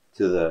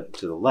the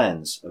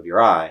lens of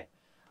your eye,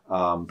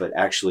 but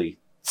actually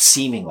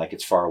seeming like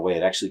it's far away.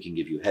 It actually can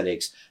give you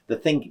headaches. The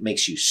thing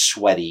makes you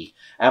sweaty.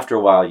 After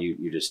a while,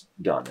 you're just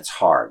done. It's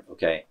hard.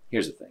 Okay.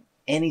 Here's the thing.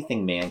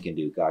 Anything man can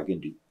do, God can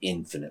do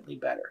infinitely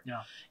better.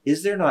 Yeah.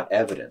 Is there not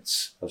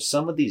evidence of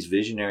some of these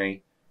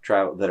visionary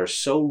travel that are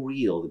so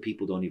real that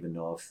people don't even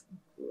know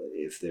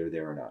if they're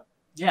there or not?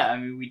 Yeah, I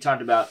mean, we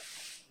talked about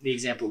the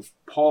example of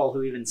Paul,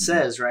 who even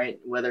says, right,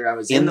 whether I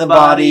was in the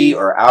body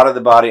or out of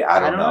the body, I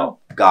don't know.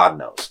 God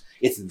knows.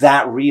 It's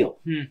that real.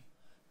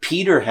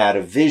 Peter had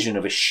a vision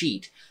of a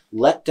sheet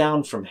let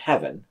down from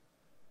heaven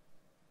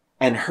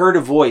and heard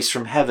a voice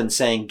from heaven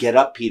saying, get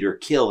up, Peter,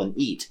 kill and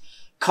eat.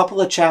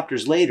 Couple of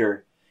chapters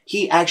later,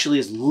 he actually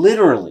is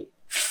literally,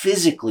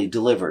 physically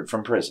delivered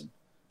from prison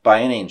by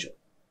an angel.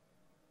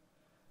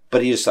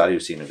 But he just thought he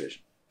was seeing a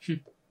vision.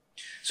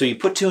 So you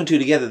put two and two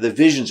together, the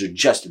visions are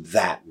just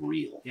that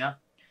real. Yeah.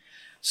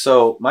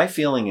 So my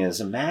feeling is,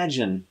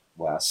 imagine,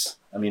 Wes,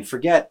 I mean,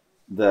 forget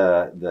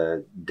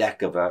the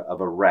deck of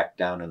a wreck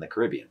down in the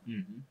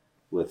Caribbean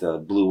with a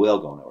blue whale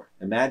going over.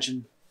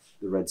 Imagine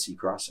the Red Sea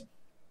crossing.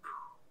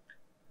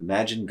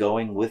 Imagine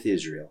going with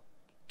Israel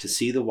to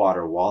see the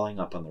water walling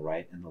up on the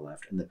right and the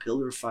left and the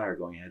pillar of fire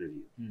going ahead of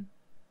you.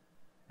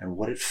 And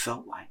what it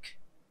felt like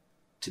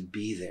to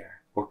be there.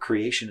 Or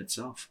creation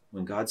itself.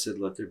 When God said,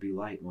 let there be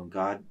light. When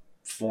God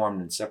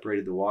formed and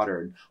separated the water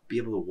and be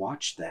able to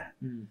watch that.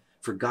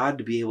 For God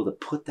to be able to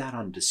put that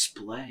on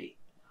display.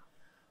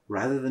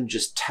 Rather than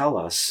just tell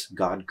us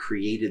God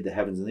created the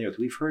heavens and the earth.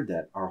 We've heard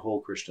that our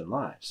whole Christian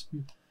lives.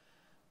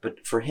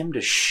 But for him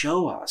to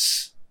show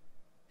us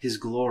his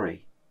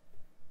glory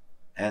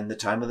and the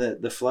time of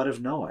the flood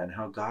of Noah and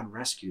how God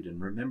rescued and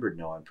remembered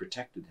Noah and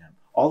protected him.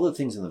 All the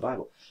things in the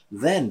Bible.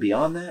 Then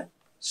beyond that,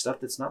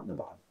 stuff that's not in the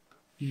Bible.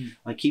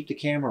 Like keep the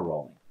camera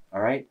rolling. All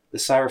right. The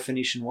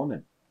Syrophoenician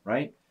woman,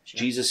 right? Sure.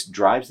 Jesus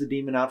drives the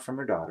demon out from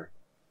her daughter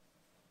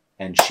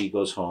and she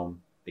goes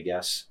home, I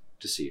guess,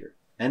 to see her.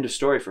 End of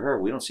story for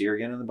her. We don't see her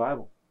again in the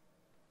Bible.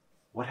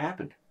 What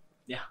happened?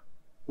 Yeah.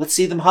 Let's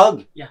see them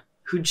hug. Yeah.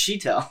 Who'd she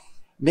tell?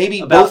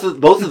 Maybe both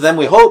of them,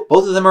 we hope,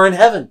 both of them are in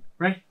heaven.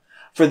 Right.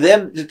 For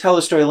them to tell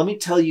a story, let me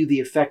tell you the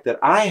effect that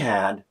I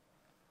had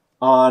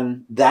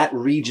on that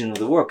region of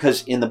the world.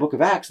 Because in the book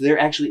of Acts, there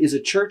actually is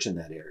a church in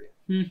that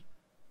area.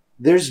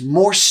 There's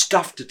more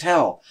stuff to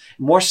tell,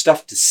 more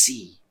stuff to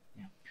see.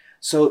 Yeah.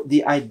 So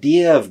the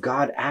idea of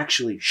God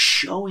actually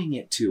showing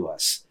it to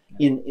us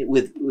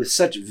with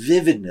such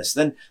vividness.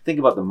 Then think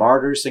about the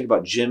martyrs, think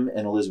about Jim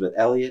and Elizabeth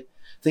Elliot.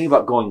 Think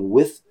about going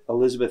with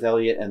Elizabeth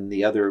Elliot and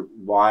the other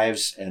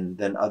wives and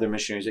then other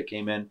missionaries that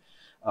came in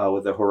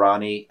with the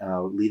Horani,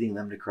 leading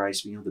them to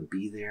Christ, being able to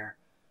be there.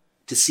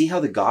 To see how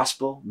the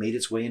gospel made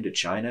its way into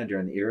China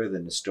during the era of the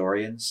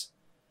Nestorians.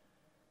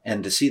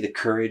 And to see the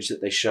courage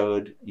that they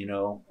showed,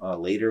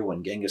 later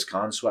when Genghis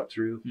Khan swept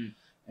through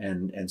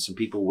and some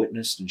people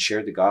witnessed and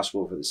shared the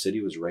gospel for the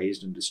city was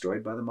razed and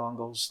destroyed by the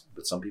Mongols.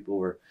 But some people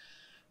were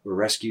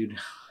rescued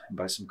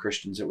by some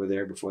Christians that were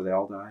there before they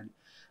all died.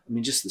 I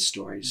mean, just the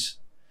stories.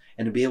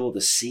 And to be able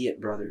to see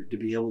it, brother, to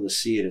be able to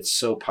see it, it's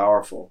so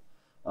powerful.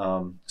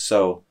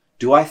 So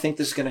do I think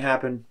this is going to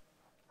happen?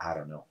 I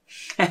don't know.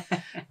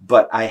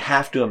 But I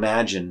have to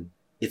imagine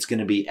it's going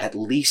to be at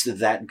least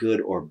that good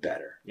or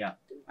better. Yeah.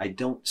 I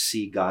don't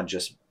see God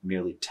just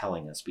merely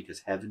telling us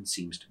because heaven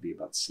seems to be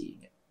about seeing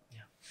it.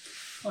 Yeah.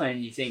 Well,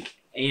 and you think,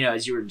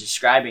 as you were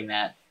describing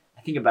that,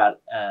 I think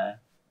about,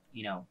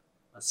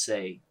 let's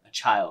say a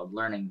child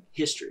learning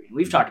history. And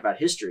we've talked about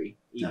history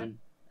even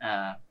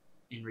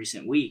in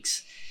recent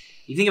weeks.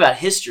 You think about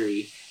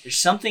history, there's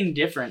something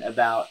different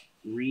about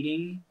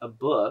reading a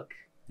book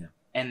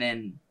and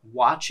then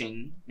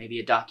watching maybe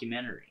a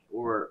documentary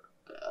or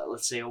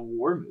let's say a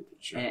war movie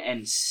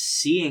and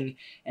seeing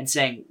and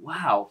saying,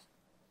 wow,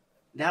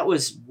 that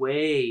was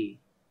way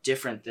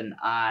different than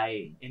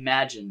I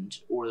imagined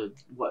or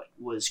what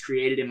was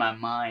created in my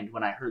mind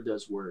when I heard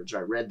those words or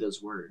I read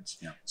those words.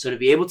 Yeah. So to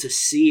be able to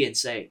see and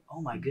say,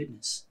 oh my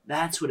goodness,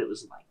 that's what it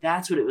was like.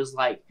 That's what it was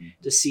like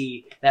to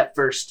see that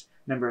first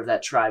member of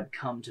that tribe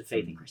come to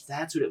faith in Christ.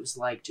 That's what it was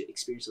like to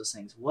experience those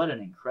things. What an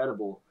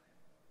incredible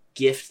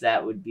gift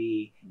that would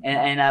be.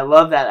 And I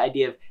love that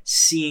idea of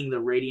seeing the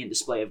radiant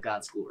display of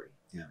God's glory.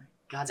 Yeah.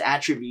 God's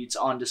attributes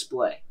on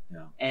display.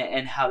 Yeah.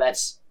 And how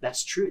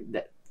that's true.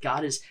 That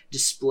God is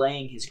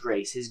displaying his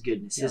grace, his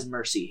goodness, his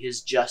mercy,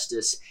 his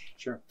justice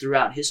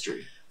throughout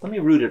history. Let me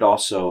root it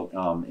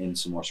also in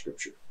some more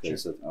scripture.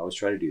 Because I always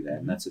try to do that.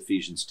 And that's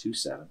Ephesians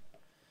 2:7.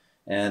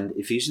 And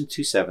Ephesians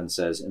 2:7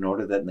 says, in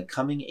order that in the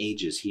coming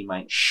ages he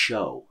might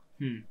show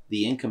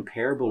the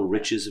incomparable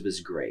riches of his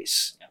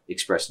grace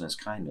expressed in his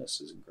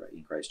kindness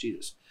in Christ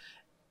Jesus.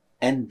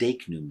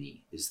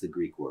 Endeiknumi is the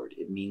Greek word.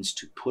 It means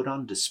to put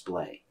on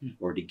display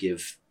or to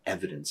give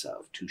evidence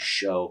of. To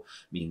show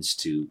means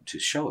to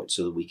show it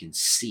so that we can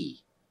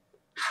see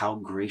how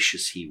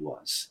gracious he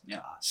was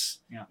to us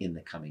in the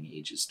coming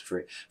ages.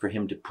 For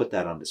him to put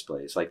that on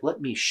display. It's like,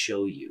 let me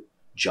show you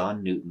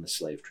John Newton, the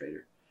slave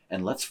trader,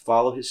 and let's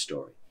follow his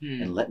story.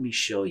 And let me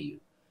show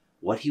you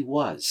what he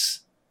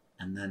was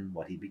and then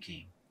what he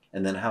became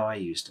and then how I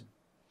used him.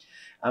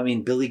 I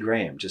mean, Billy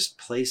Graham, just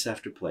place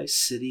after place,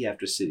 city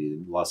after city,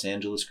 the Los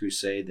Angeles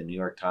Crusade, the New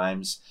York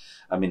Times,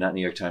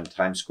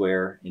 Times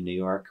Square in New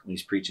York, when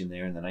he's preaching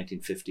there in the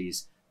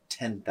 1950s,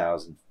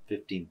 10,000,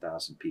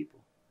 15,000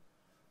 people.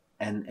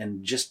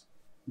 And just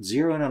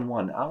zero in on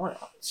one. I want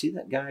to see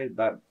that guy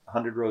about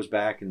 100 rows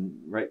back and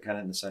right kind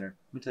of in the center.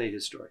 Let me tell you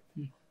his story.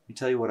 Let me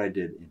tell you what I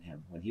did in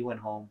him. When he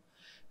went home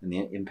and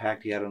the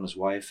impact he had on his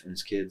wife and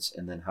his kids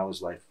and then how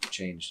his life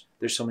changed.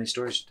 There's so many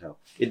stories to tell.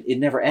 It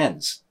never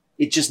ends.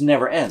 It just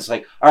never ends.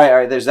 Like, all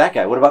right, there's that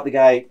guy. What about the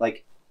guy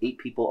like 8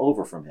 people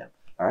over from him?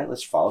 All right,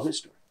 let's follow his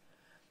story.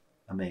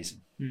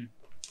 Amazing.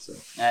 So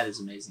that is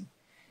amazing.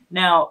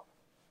 Now,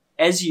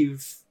 as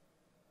you've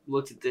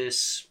looked at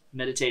this,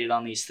 meditated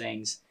on these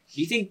things,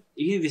 do you think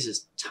this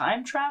is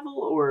time travel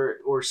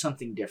or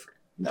something different?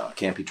 No, it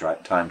can't be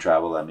time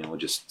travel. I mean, we'll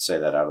just say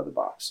that out of the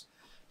box.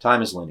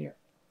 Time is linear.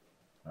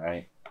 All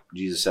right.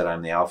 Jesus said,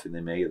 I'm the Alpha and the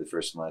Omega, the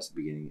first and last,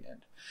 the beginning and the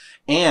end.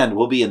 And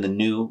we'll be in the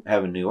new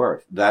heaven, new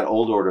earth. That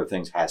old order of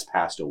things has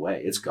passed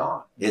away. It's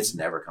gone. It's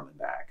never coming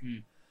back.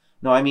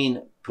 No, I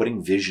mean,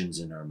 putting visions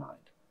in our mind.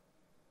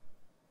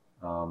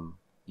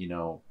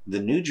 The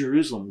New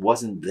Jerusalem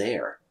wasn't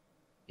there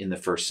in the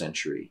first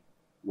century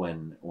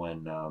when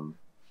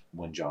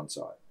John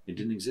saw it. It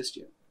didn't exist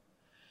yet.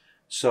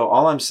 So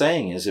all I'm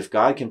saying is if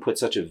God can put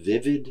such a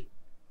vivid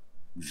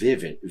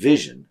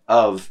vision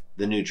of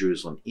the New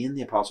Jerusalem in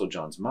the Apostle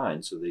John's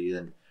mind so that he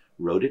then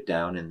wrote it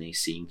down in the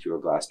seeing through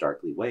a glass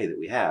darkly way that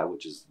we have,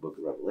 which is the book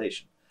of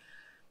Revelation.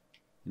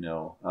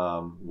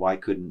 Why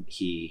couldn't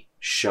he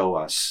show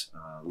us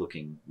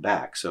looking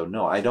back? So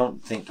no, I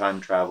don't think time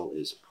travel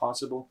is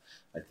possible.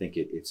 I think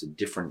it's a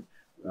different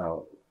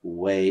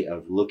way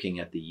of looking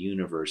at the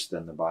universe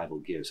than the Bible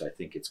gives. I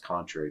think it's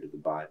contrary to the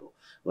Bible,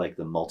 like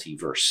the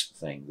multiverse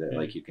thing that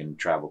like you can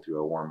travel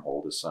through a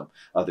wormhole to some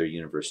other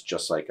universe,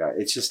 just like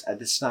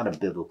it's not a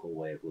biblical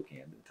way of looking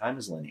at it. Time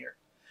is linear,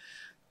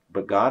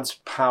 but God's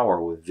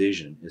power with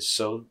vision is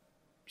so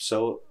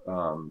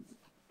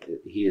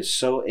he is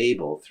so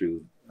able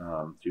through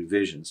through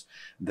visions,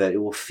 that it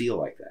will feel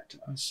like that to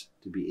us,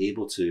 to be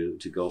able to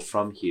go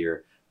from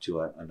here to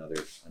another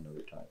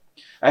time.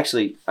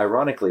 Actually,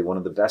 ironically, one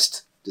of the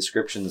best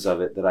descriptions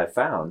of it that I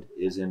found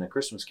is in A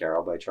Christmas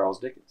Carol by Charles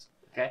Dickens.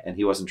 Okay. And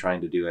he wasn't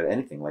trying to do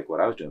anything like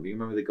what I was doing. But you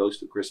remember The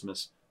Ghost of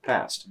Christmas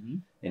Past? Mm-hmm.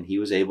 And he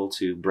was able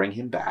to bring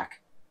him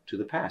back to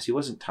the past. He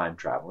wasn't time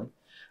traveling.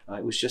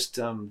 It was just,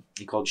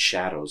 he called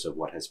shadows of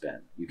what has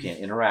been. You can't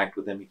interact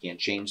with them. You can't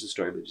change the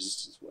story, but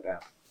just is what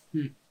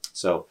happened.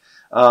 So,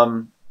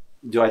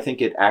 do I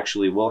think it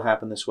actually will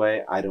happen this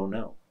way? I don't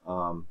know.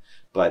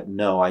 But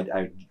no,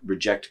 I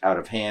reject out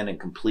of hand and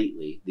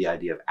completely the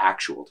idea of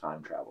actual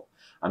time travel.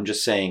 I'm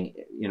just saying,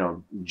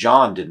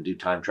 John didn't do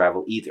time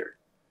travel either.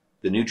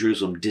 The New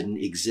Jerusalem didn't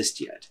exist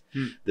yet.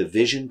 The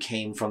vision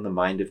came from the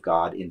mind of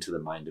God into the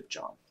mind of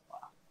John.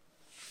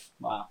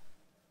 Wow.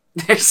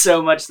 There's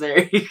so much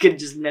there. You could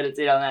just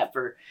meditate on that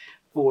for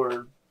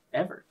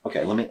forever.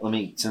 Okay, let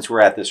me since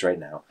we're at this right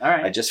now. All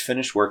right. I just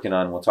finished working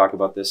on, we'll talk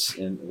about this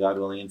in God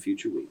willing in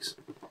future weeks.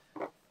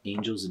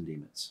 Angels and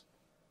demons.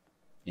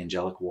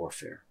 Angelic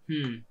warfare.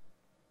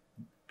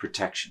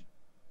 Protection.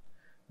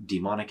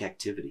 Demonic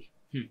activity.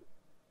 We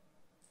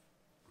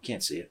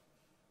can't see it.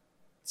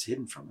 It's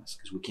hidden from us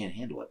because we can't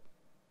handle it.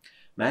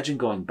 Imagine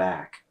going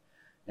back,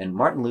 and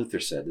Martin Luther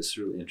said, this is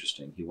really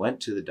interesting, he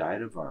went to the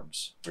Diet of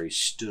Worms where he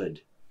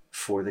stood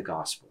for the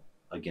gospel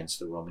against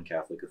the Roman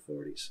Catholic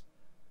authorities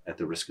at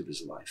the risk of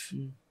his life.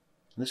 And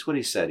this is what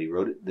he said. He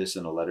wrote this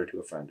in a letter to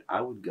a friend.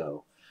 I would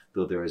go,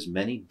 though there are as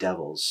many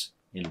devils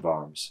in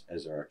Worms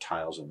as there are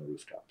tiles on the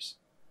rooftops.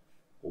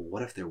 Well,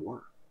 what if there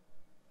were?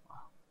 Wow.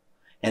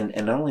 And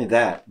not only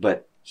that,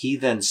 but he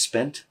then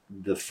spent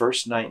the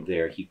first night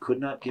there. He could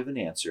not give an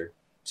answer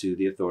to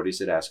the authorities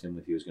that asked him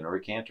if he was going to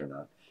recant or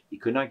not. He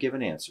could not give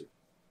an answer.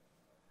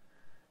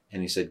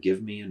 And he said,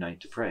 give me a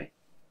night to pray.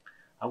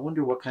 I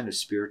wonder what kind of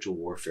spiritual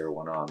warfare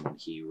went on when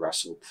he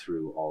wrestled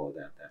through all of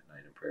that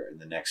night in prayer.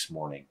 And the next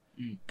morning,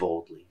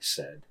 boldly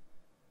said,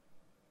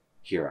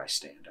 here I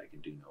stand. I can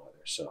do no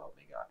other. So help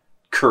me God.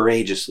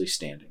 Courageously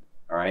standing.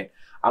 All right.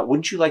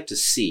 Wouldn't you like to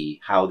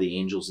see how the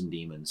angels and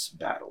demons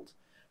battled?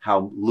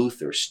 How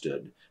Luther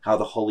stood? How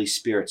the Holy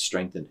Spirit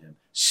strengthened him?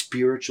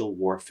 Spiritual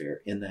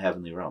warfare in the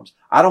heavenly realms.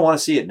 I don't want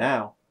to see it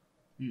now.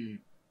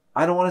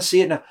 I don't want to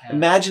see it now. Yeah.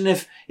 Imagine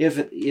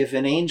if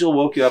an angel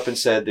woke you up and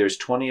said, there's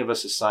 20 of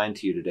us assigned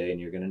to you today and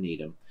you're going to need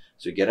them.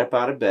 So get up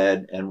out of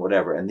bed and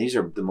whatever. And these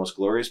are the most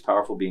glorious,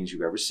 powerful beings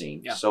you've ever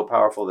seen. Yeah. So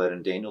powerful that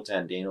in Daniel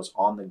 10, Daniel's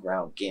on the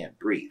ground, can't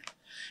breathe.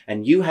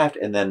 And you have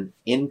to, and then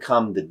in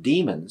come the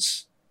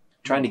demons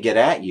trying to get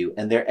at you.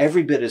 And they're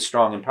every bit as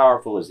strong and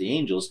powerful as the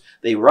angels.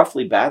 They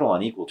roughly battle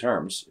on equal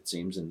terms, it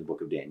seems, in the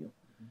book of Daniel.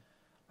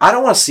 I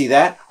don't want to see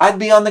that. I'd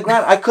be on the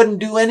ground. I couldn't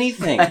do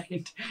anything. Right.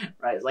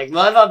 It's like,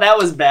 well, I thought that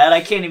was bad.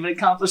 I can't even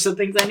accomplish the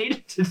things I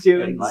needed to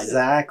do.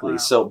 Exactly. Wow.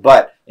 So,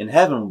 but in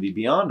heaven will be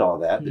beyond all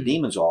that. The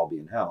demons will all be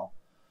in hell.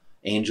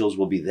 Angels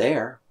will be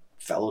there,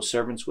 fellow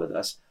servants with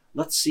us.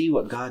 Let's see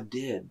what God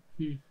did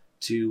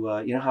to,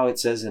 you know how it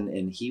says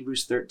in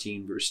Hebrews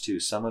 13, verse 2,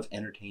 some have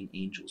entertained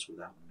angels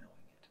without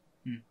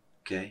knowing it.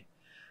 Okay.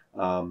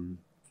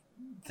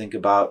 Think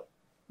about,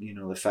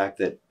 the fact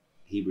that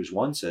Hebrews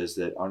 1 says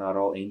that are not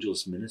all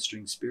angels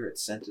ministering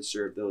spirits sent to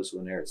serve those who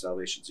inherit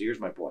salvation. So here's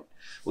my point.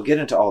 We'll get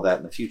into all that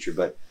in the future,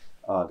 but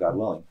God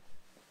willing.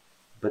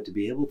 But to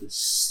be able to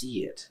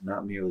see it,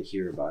 not merely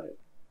hear about it,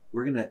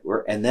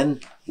 and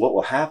then what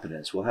will happen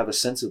is we'll have a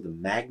sense of the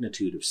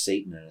magnitude of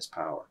Satan and his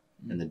power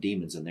and the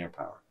demons and their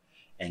power.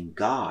 And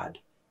God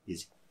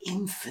is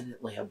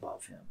infinitely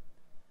above him.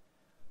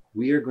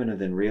 We are going to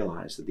then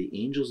realize that the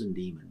angels and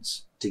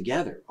demons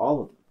together, all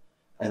of them,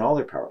 and all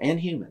their power, and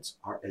humans,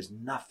 are as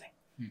nothing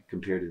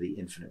compared to the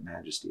infinite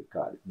majesty of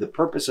God. The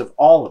purpose of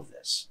all of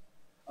this,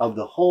 of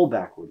the whole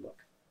backward look,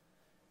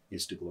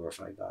 is to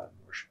glorify God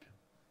and worship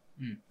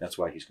him. That's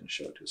why he's going to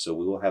show it to us. So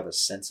we will have a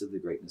sense of the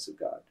greatness of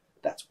God.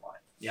 That's why.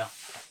 Yeah.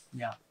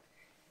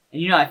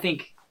 And I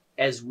think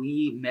as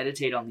we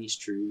meditate on these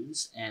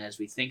truths and as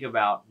we think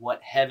about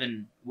what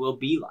heaven will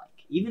be like,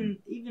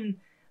 even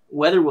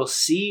whether we'll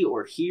see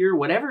or hear,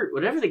 whatever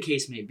the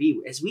case may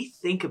be, as we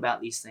think about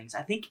these things,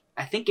 I think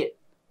it,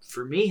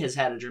 for me, has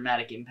had a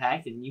dramatic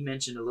impact. And you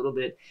mentioned a little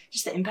bit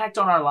just the impact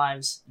on our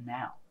lives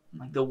now.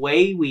 Like the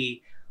way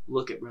we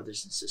look at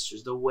brothers and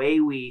sisters, the way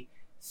we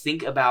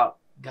think about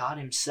God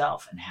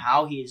himself and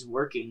how he is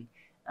working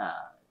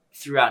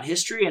throughout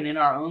history and in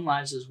our own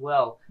lives as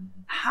well.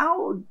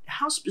 How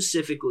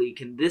specifically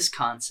can this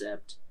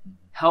concept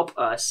help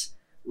us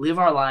live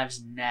our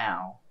lives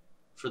now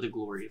for the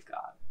glory of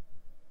God?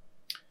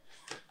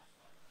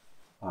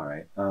 All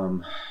right.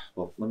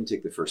 Well, let me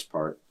take the first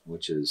part,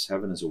 which is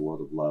heaven as a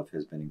world of love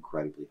has been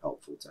incredibly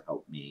helpful to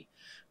help me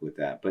with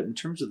that. But in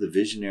terms of the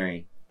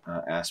visionary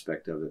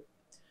aspect of it,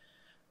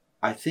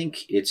 I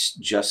think it's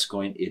just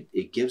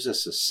it gives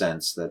us a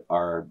sense that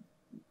our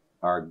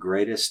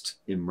greatest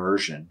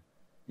immersion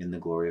in the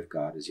glory of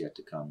God is yet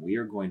to come. We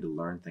are going to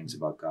learn things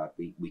about God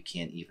we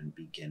can't even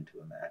begin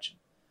to imagine.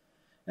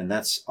 And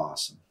that's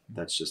awesome.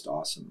 That's just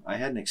awesome. I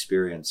had an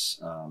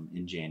experience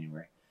in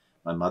January.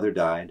 My mother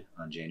died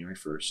on January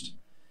 1st,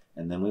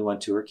 and then we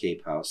went to her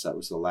Cape house. That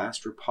was the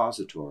last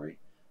repository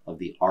of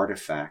the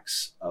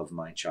artifacts of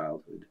my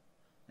childhood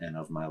and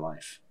of my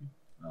life.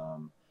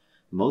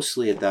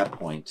 Mostly at that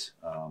point,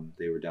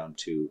 they were down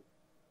to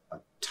a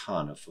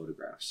ton of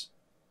photographs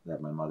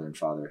that my mother and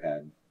father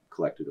had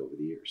collected over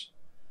the years.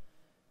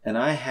 And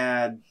I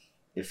had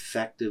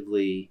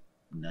effectively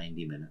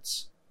 90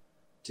 minutes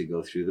to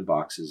go through the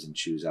boxes and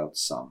choose out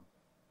some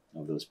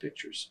of those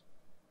pictures.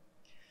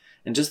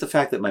 And just the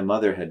fact that my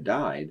mother had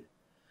died,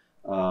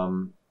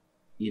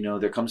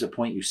 there comes a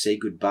point you say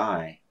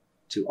goodbye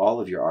to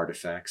all of your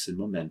artifacts and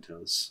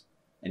mementos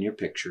and your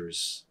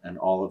pictures and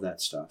all of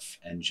that stuff.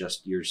 And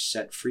just you're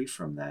set free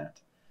from that.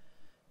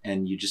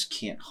 And you just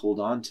can't hold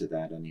on to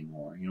that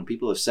anymore.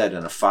 People have said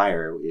in a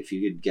fire, if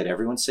you could get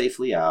everyone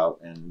safely out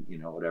and,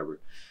 whatever,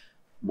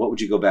 what would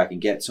you go back and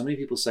get? So many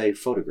people say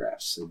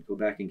photographs. They'd go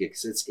back and get,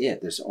 because it's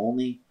it. There's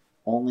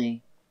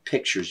only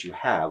pictures you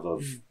have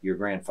of your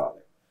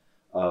grandfather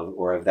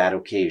or of that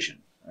occasion,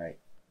 right?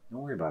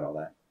 Don't worry about all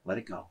that. Let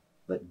it go.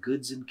 Let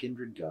goods and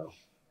kindred go.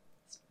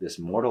 This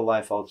mortal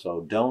life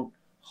also, don't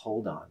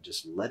hold on.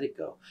 Just let it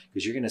go,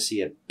 because you're going to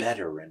see a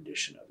better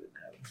rendition of it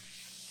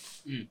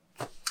in heaven.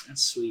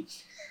 That's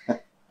sweet.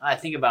 I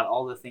think about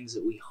all the things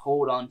that we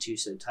hold on to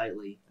so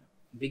tightly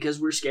because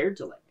we're scared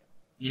to let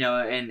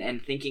go.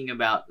 And thinking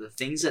about the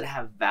things that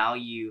have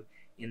value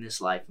in this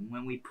life. And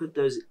when we put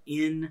those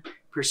in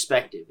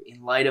perspective,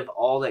 in light of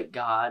all that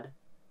God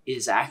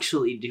is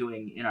actually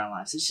doing in our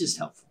lives, it's just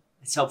helpful.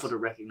 It's helpful to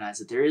recognize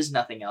that there is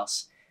nothing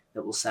else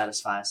that will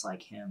satisfy us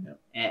like Him. Yep.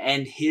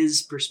 And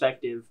His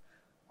perspective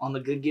on the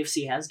good gifts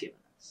He has given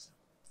us.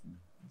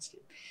 That's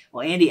good.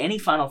 Well, Andy, any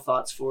final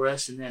thoughts for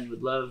us? And then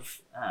would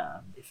love,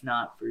 if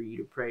not, for you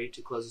to pray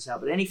to close us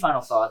out. But any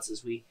final thoughts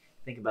as we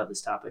think about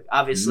this topic?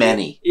 Obviously,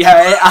 many.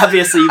 Yeah,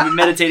 obviously you've been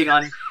meditating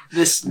on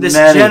this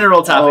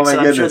general topic, so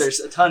I'm sure there's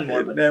a ton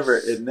more.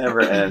 It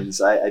never ends.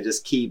 I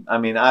just keep. I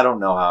don't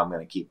know how I'm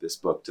going to keep this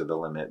book to the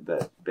limit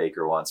that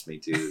Baker wants me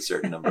to, a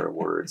certain number of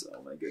words.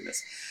 Oh my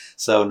goodness.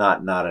 So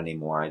not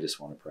anymore. I just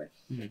want to pray.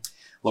 Mm-hmm.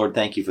 Lord,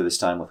 thank you for this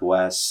time with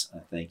Wes. I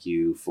thank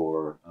you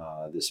for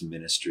this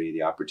ministry,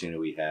 the opportunity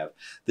we have,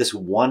 this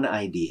one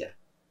idea,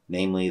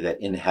 namely that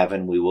in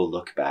heaven we will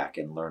look back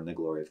and learn the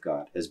glory of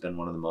God, has been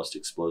one of the most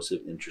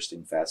explosive,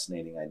 interesting,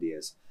 fascinating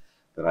ideas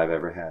that I've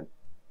ever had.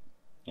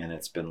 And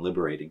it's been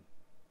liberating.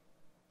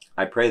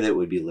 I pray that it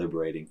would be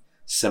liberating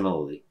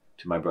similarly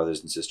to my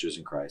brothers and sisters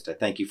in Christ. I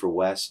thank you for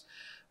Wes.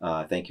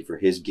 Thank you for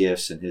his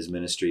gifts and his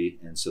ministry,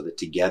 and so that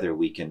together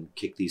we can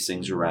kick these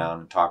things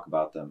around and talk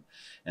about them.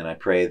 And I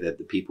pray that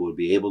the people would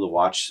be able to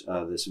watch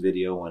this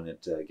video when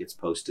it gets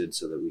posted,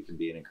 so that we can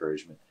be an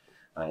encouragement.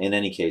 In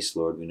any case,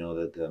 Lord, we know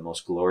that the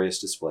most glorious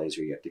displays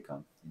are yet to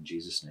come. In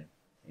Jesus' name,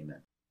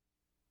 amen.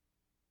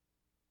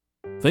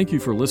 Thank you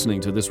for listening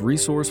to this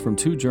resource from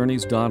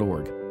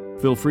twojourneys.org.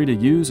 Feel free to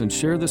use and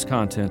share this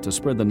content to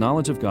spread the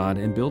knowledge of God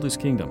and build His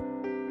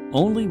kingdom.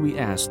 Only we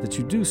ask that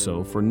you do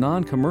so for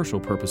non-commercial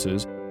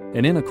purposes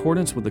and in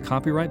accordance with the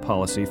copyright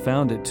policy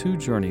found at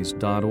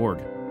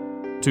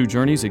twojourneys.org. Two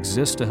Journeys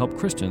exists to help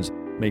Christians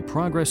make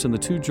progress in the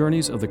two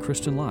journeys of the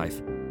Christian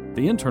life,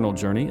 the internal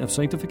journey of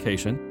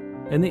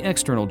sanctification and the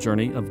external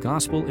journey of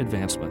gospel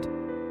advancement.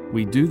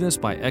 We do this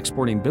by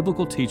exporting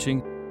biblical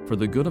teaching for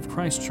the good of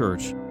Christ's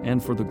church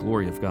and for the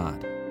glory of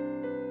God.